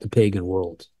 not the pagan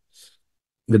world.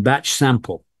 The batch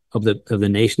sample of the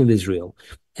nation of Israel.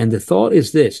 And the thought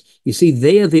is this, you see,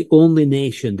 they are the only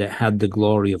nation that had the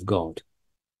glory of God.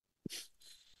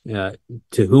 To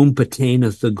whom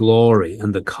pertaineth the glory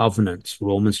and the covenants,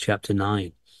 Romans chapter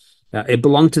 9. It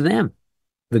belonged to them.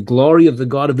 The glory of the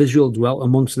God of Israel dwelt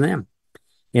amongst them.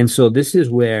 And so this is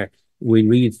where we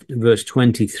read verse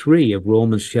 23 of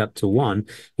Romans chapter 1.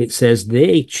 It says,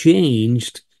 they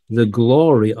changed the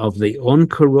glory of the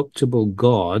uncorruptible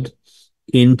God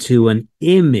into an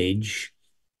image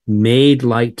made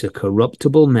like to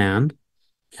corruptible man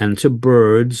and to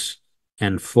birds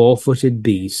and four-footed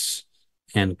beasts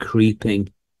and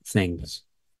creeping things.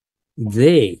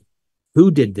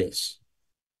 Who did this?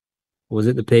 Was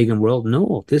it the pagan world?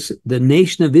 No, the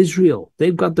nation of Israel.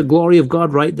 They've got the glory of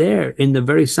God right there in the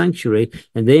very sanctuary,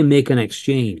 and they make an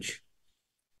exchange.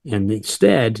 And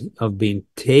instead of being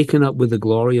taken up with the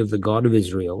glory of the God of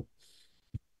Israel,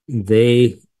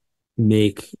 they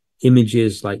make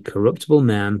images like corruptible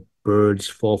man, birds,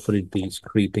 four-footed beasts,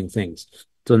 creeping things.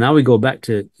 So now we go back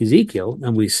to Ezekiel,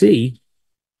 and we see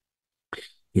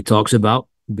he talks about,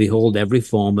 behold, every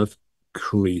form of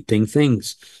creeping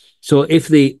things. So if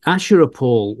the Asherah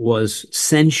pole was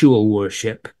sensual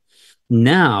worship,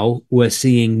 now we're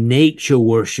seeing nature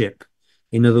worship.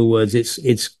 In other words,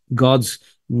 it's God's,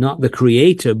 not the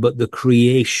creator, but the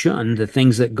creation, the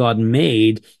things that God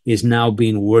made, is now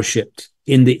being worshipped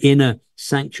in the inner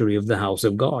sanctuary of the house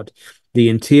of God. The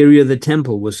interior of the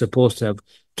temple was supposed to have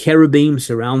cherubim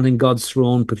surrounding God's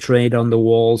throne portrayed on the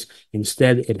walls.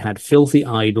 Instead, it had filthy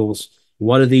idols.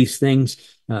 What are these things?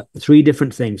 Three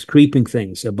different things: creeping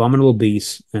things, abominable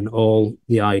beasts, and all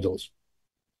the idols.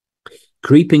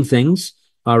 Creeping things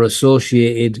are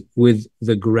associated with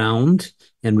the ground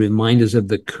and remind us of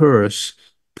the curse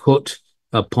put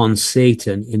upon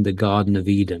Satan in the Garden of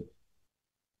Eden.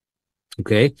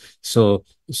 Okay, so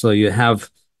you have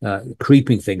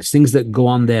creeping things that go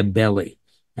on their belly.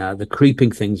 The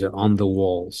creeping things are on the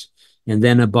walls. And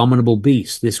then abominable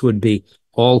beasts. This would be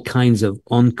all kinds of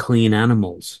unclean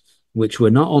animals, which were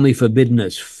not only forbidden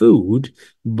as food,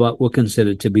 but were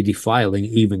considered to be defiling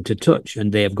even to touch.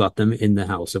 And they have got them in the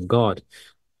house of God.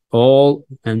 All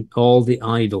the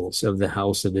idols of the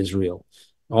house of Israel,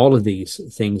 all of these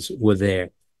things were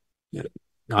there.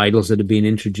 Idols that have been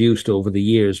introduced over the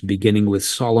years, beginning with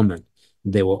Solomon.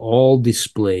 They were all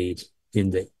displayed in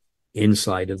the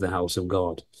inside of the house of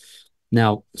God.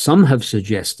 Now, some have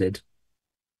suggested,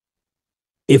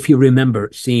 if you remember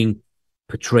seeing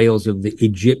portrayals of the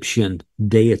Egyptian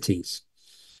deities,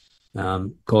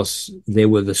 of course, they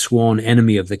were the sworn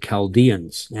enemy of the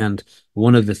Chaldeans. And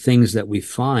one of the things that we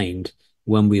find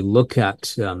when we look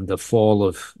at the fall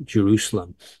of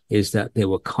Jerusalem is that they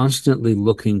were constantly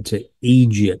looking to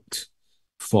Egypt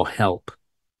for help.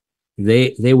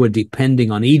 They were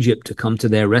depending on Egypt to come to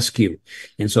their rescue.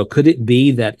 And so could it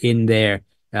be that in their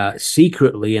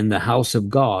secretly in the house of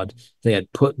God, they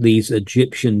had put these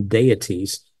Egyptian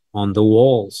deities on the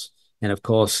walls? And of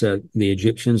course, the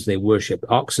Egyptians, they worshiped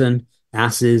oxen,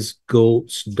 asses,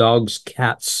 goats, dogs,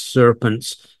 cats,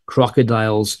 serpents,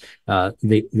 crocodiles,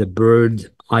 the bird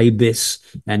ibis.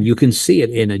 And you can see it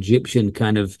in Egyptian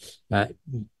kind of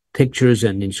pictures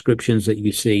and inscriptions that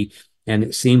you see. And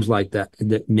it seems like that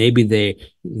maybe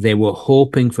they were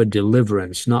hoping for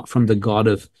deliverance, not from the God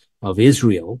of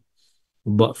Israel,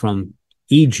 but from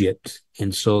Egypt.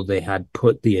 And so they had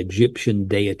put the Egyptian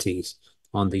deities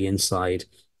on the inside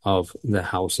of the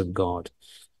house of God.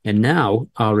 And now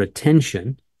our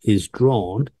attention is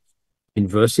drawn in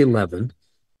verse 11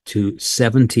 to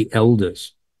 70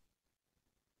 elders.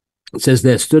 It says,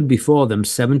 there stood before them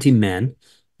 70 men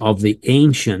of the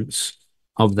ancients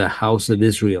of the house of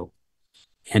Israel.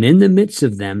 And in the midst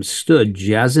of them stood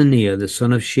Jazaniah, the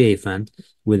son of Shaphan,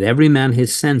 with every man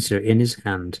his censer in his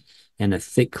hand, and a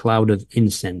thick cloud of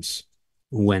incense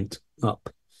went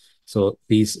up. So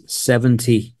these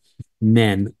 70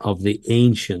 men of the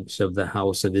ancients of the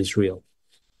house of Israel.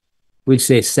 We'd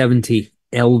say 70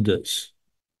 elders,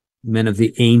 men of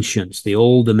the ancients, the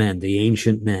older men, the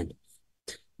ancient men.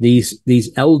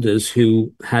 These elders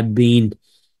who had been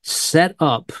set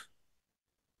up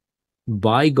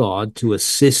by God to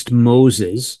assist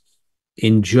Moses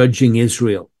in judging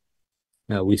Israel.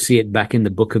 We see it back in the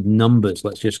book of Numbers.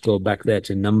 Let's just go back there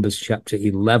to Numbers chapter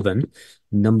 11.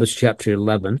 Numbers chapter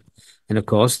 11. And of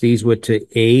course, these were to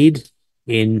aid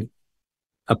in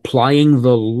applying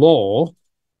the law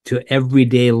to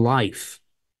everyday life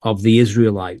of the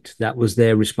Israelite. That was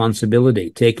their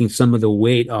responsibility, taking some of the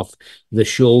weight off the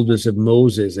shoulders of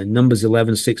Moses. In Numbers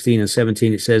 11, 16 and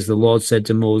 17, it says, the Lord said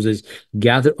to Moses,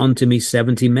 gather unto me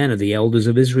 70 men of the elders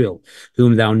of Israel,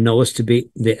 whom thou knowest to be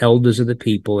the elders of the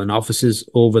people and officers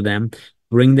over them.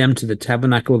 Bring them to the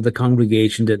tabernacle of the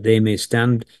congregation, that they may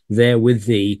stand there with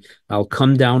thee. I'll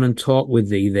come down and talk with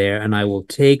thee there, and I will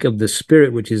take of the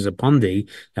spirit which is upon thee,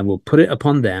 and will put it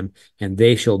upon them, and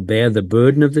they shall bear the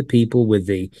burden of the people with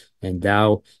thee, and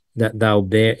thou that thou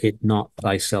bear it not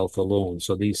thyself alone.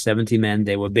 So these 70 men,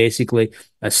 they were basically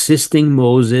assisting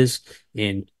Moses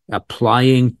in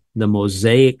applying the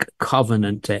Mosaic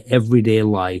covenant to everyday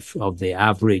life of the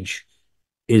average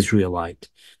Israelite.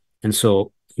 And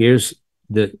so here's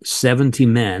the 70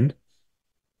 men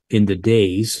in the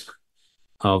days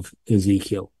of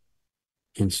Ezekiel.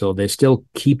 And so they're still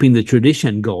keeping the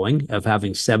tradition going of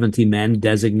having 70 men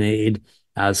designated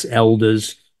as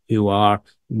elders who are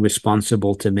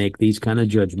responsible to make these kind of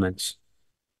judgments.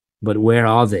 But where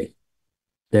are they?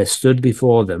 They're stood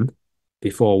before them.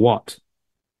 Before what?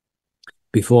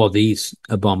 Before these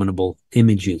abominable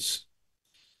images.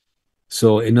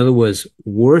 So, in other words,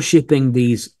 worshipping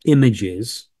these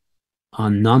images are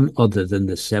none other than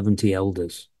the 70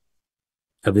 elders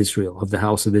of Israel, of the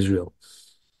house of Israel.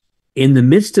 In the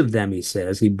midst of them, he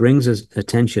says, he brings his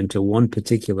attention to one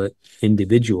particular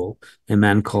individual, a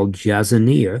man called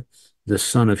Jazaniah, the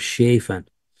son of Shaphan.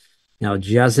 Now,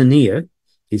 Jazaniah,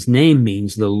 his name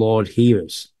means the Lord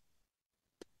hears.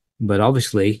 But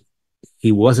obviously,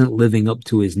 he wasn't living up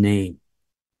to his name.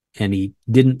 And he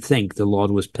didn't think the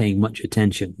Lord was paying much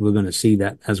attention. We're going to see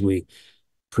that as we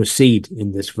proceed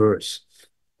in this verse.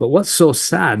 But what's so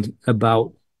sad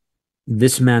about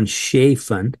this man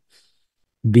Shaphan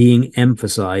being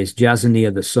emphasized,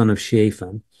 Jazaniah, the son of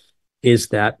Shaphan, is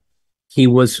that he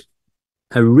was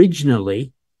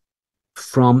originally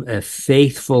from a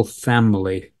faithful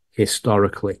family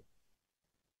historically.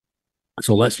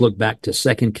 So let's look back to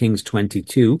 2 Kings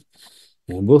 22,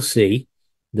 and we'll see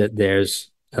that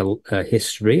there's a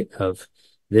history of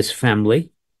this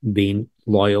family being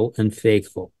loyal and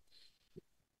faithful.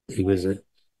 He was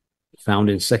found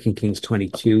in 2 Kings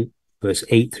 22, verse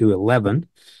 8 through 11.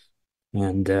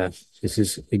 And this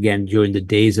is, again, during the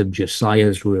days of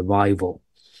Josiah's revival.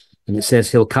 And it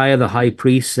says, Hilkiah the high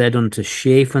priest said unto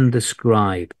Shaphan the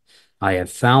scribe, I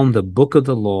have found the book of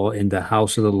the law in the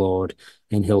house of the Lord.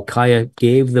 And Hilkiah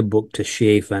gave the book to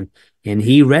Shaphan, and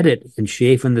he read it. And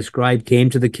Shaphan the scribe came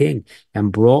to the king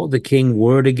and brought the king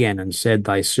word again and said,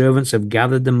 Thy servants have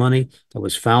gathered the money that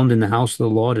was found in the house of the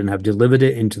Lord and have delivered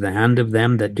it into the hand of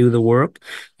them that do the work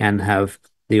and have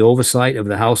the oversight of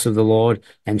the house of the Lord.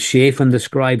 And Shaphan the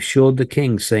scribe showed the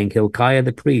king, saying, Hilkiah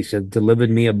the priest hath delivered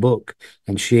me a book.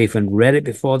 And Shaphan read it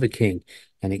before the king.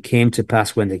 And it came to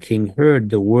pass when the king heard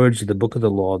the words of the book of the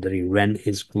law that he rent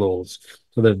his clothes.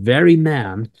 So the very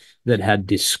man that had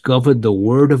discovered the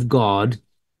word of God,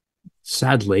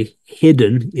 sadly,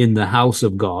 hidden in the house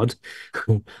of God,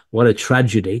 what a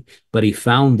tragedy, but he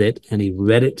found it and he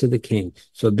read it to the king.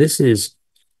 So this is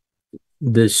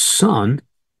the son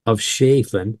of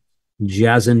Shaphan,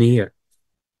 Jazaniah.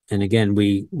 And again,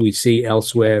 we see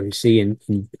elsewhere, we see in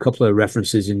a couple of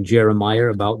references in Jeremiah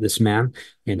about this man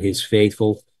and his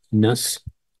faithfulness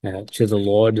to the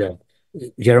Lord.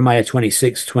 Jeremiah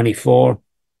 26:24,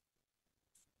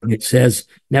 it says,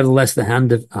 Nevertheless, the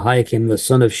hand of Ahikam, the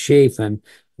son of Shaphan,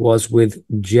 was with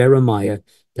Jeremiah,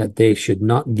 that they should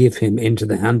not give him into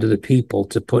the hand of the people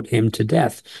to put him to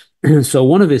death. So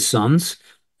one of his sons,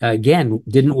 again,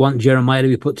 didn't want Jeremiah to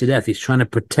be put to death. He's trying to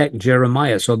protect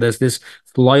Jeremiah. So there's this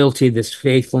loyalty, this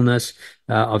faithfulness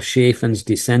of Shaphan's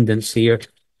descendants here.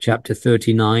 Chapter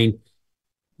 39,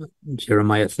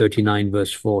 Jeremiah 39,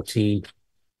 verse 14.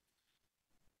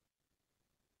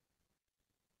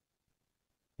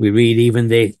 We read, Even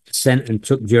they sent and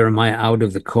took Jeremiah out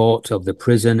of the court of the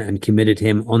prison and committed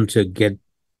him unto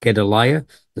Gedaliah,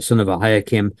 the son of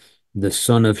Ahikam, the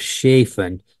son of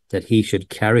Shaphan, that he should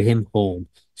carry him home.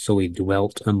 So he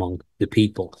dwelt among the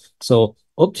people. So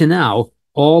up to now,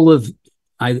 all of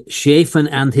Shaphan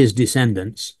and his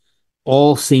descendants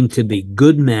all seem to be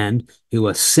good men who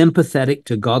are sympathetic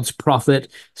to God's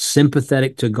prophet,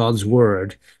 sympathetic to God's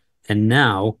word. And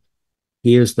now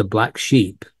here's the black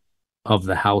sheep of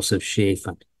the house of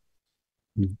Shaphan,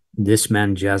 this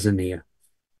man Jazaniah.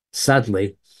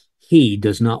 Sadly, he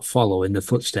does not follow in the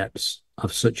footsteps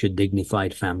of such a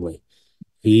dignified family.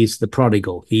 He's the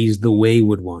prodigal. He's the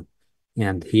wayward one.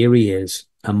 And here he is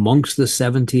amongst the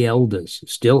 70 elders,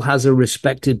 still has a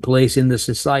respected place in the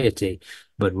society,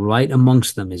 but right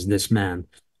amongst them is this man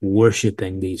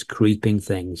worshipping these creeping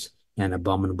things and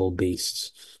abominable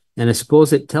beasts. And I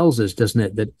suppose it tells us,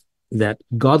 doesn't it, that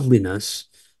godliness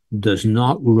does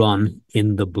not run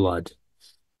in the blood.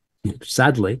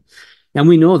 Sadly. And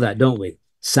we know that, don't we?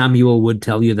 Samuel would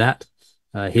tell you that.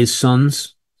 His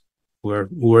sons were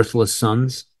worthless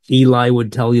sons. Eli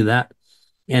would tell you that.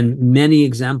 And many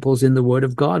examples in the Word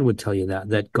of God would tell you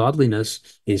that godliness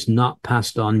is not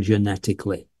passed on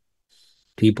genetically.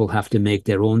 People have to make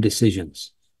their own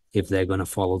decisions if they're going to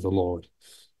follow the Lord.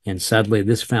 And sadly,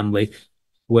 this family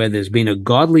where there's been a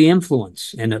godly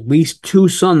influence, and at least two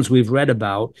sons we've read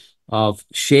about of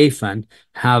Shaphan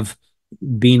have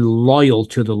been loyal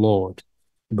to the Lord.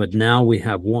 But now we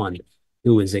have one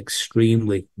who is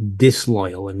extremely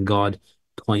disloyal, and God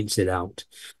points it out.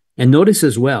 And notice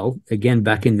as well, again,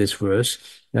 back in this verse,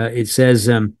 it says,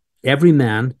 every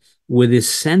man with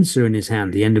his censer in his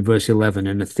hand, the end of verse 11,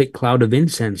 and a thick cloud of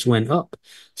incense went up.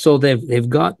 So they've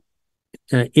got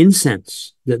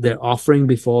incense that they're offering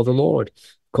before the Lord.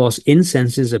 Of course,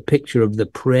 incense is a picture of the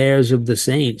prayers of the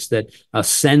saints that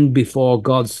ascend before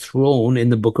God's throne in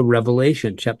the book of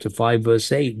Revelation, chapter 5,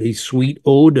 verse 8. These sweet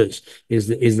odors is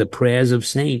the prayers of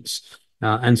saints.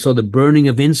 And so the burning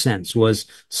of incense was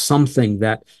something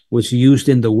that was used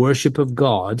in the worship of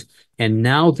God. And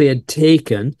now they had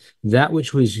taken that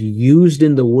which was used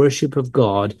in the worship of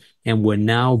God and were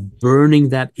now burning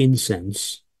that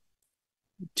incense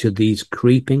to these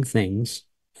creeping things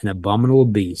and abominable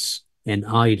beasts and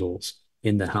idols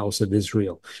in the house of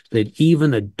Israel. They'd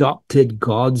even adopted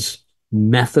God's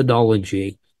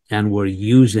methodology and were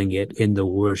using it in the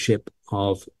worship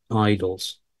of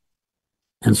idols.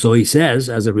 And so he says,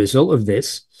 as a result of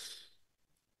this,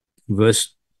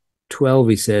 verse 12,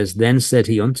 he says, then said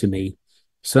he unto me,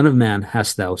 Son of man,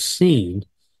 hast thou seen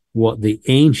what the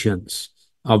ancients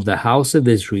of the house of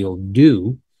Israel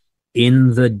do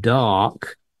in the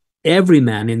dark, every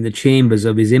man in the chambers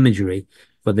of his imagery?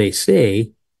 For they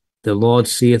say, the Lord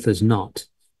seeth us not,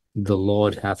 the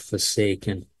Lord hath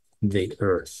forsaken the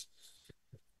earth.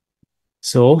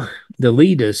 So the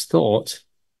leaders thought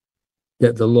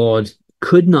that the Lord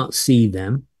could not see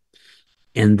them,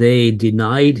 and they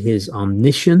denied his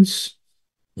omniscience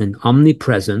and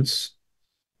omnipresence.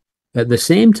 At the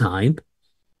same time,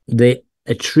 they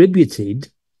attributed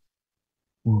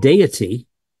deity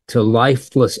to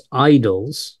lifeless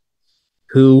idols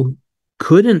who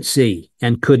couldn't see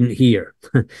and couldn't hear.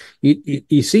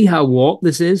 You see how warped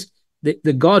this is?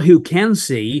 The God who can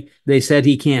see, they said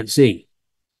he can't see.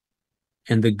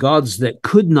 And the gods that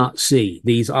could not see,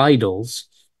 these idols,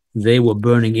 they were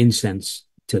burning incense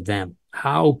to them.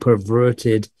 How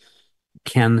perverted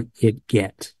can it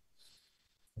get?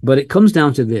 But it comes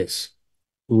down to this.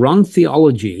 Wrong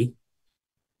theology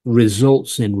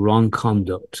results in wrong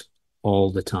conduct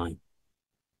all the time.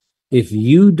 If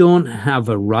you don't have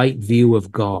a right view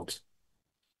of God,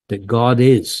 that God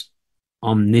is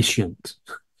omniscient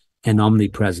and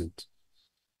omnipresent,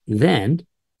 then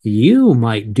you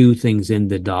might do things in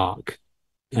the dark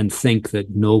and think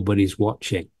that nobody's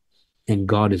watching and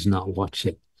God is not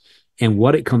watching. And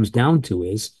what it comes down to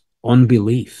is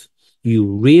unbelief. You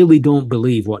really don't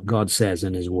believe what God says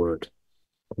in his word.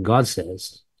 God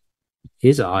says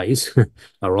his eyes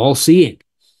are all seeing.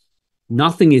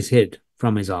 Nothing is hid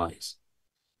from his eyes.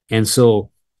 And so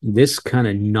this kind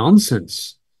of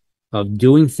nonsense of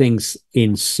doing things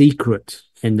in secret,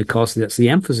 and because that's the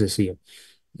emphasis here,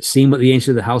 seeing what the ancients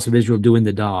of the house of Israel do in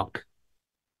the dark.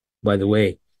 By the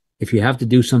way, if you have to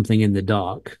do something in the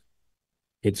dark,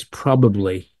 it's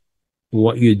probably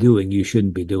what you're doing you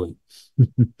shouldn't be doing.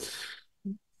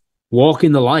 Walk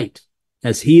in the light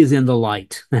as he is in the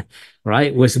light,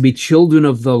 right? We're to be children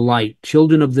of the light,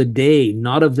 children of the day,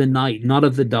 not of the night, not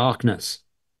of the darkness.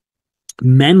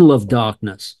 Men love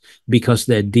darkness because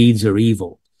their deeds are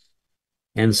evil.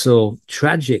 And so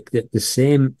tragic that the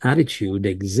same attitude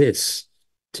exists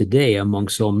today among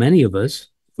so many of us,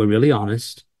 if we're really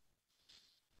honest.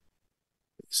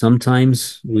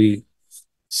 Sometimes we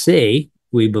say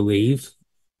we believe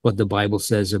what the Bible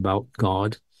says about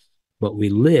God, but we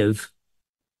live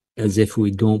as if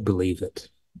we don't believe it.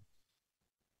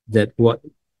 That what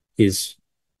is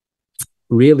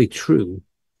really true,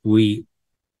 we,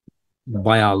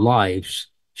 by our lives,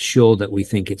 show that we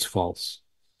think it's false.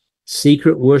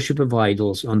 Secret worship of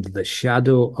idols under the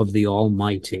shadow of the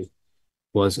Almighty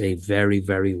was a very,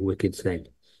 very wicked thing.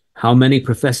 How many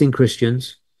professing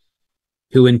Christians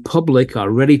who in public are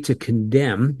ready to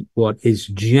condemn what is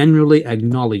generally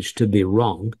acknowledged to be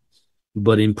wrong,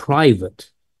 but in private,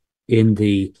 in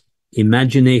the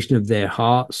imagination of their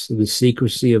hearts, the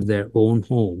secrecy of their own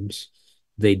homes,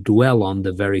 they dwell on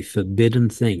the very forbidden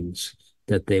things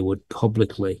that they would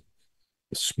publicly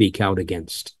speak out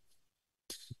against.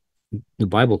 The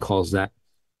Bible calls that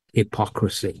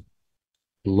hypocrisy.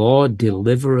 Lord,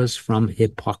 deliver us from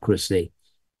hypocrisy.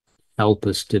 Help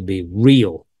us to be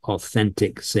real,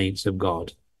 authentic saints of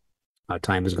God. Our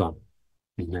time is gone.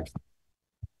 Amen.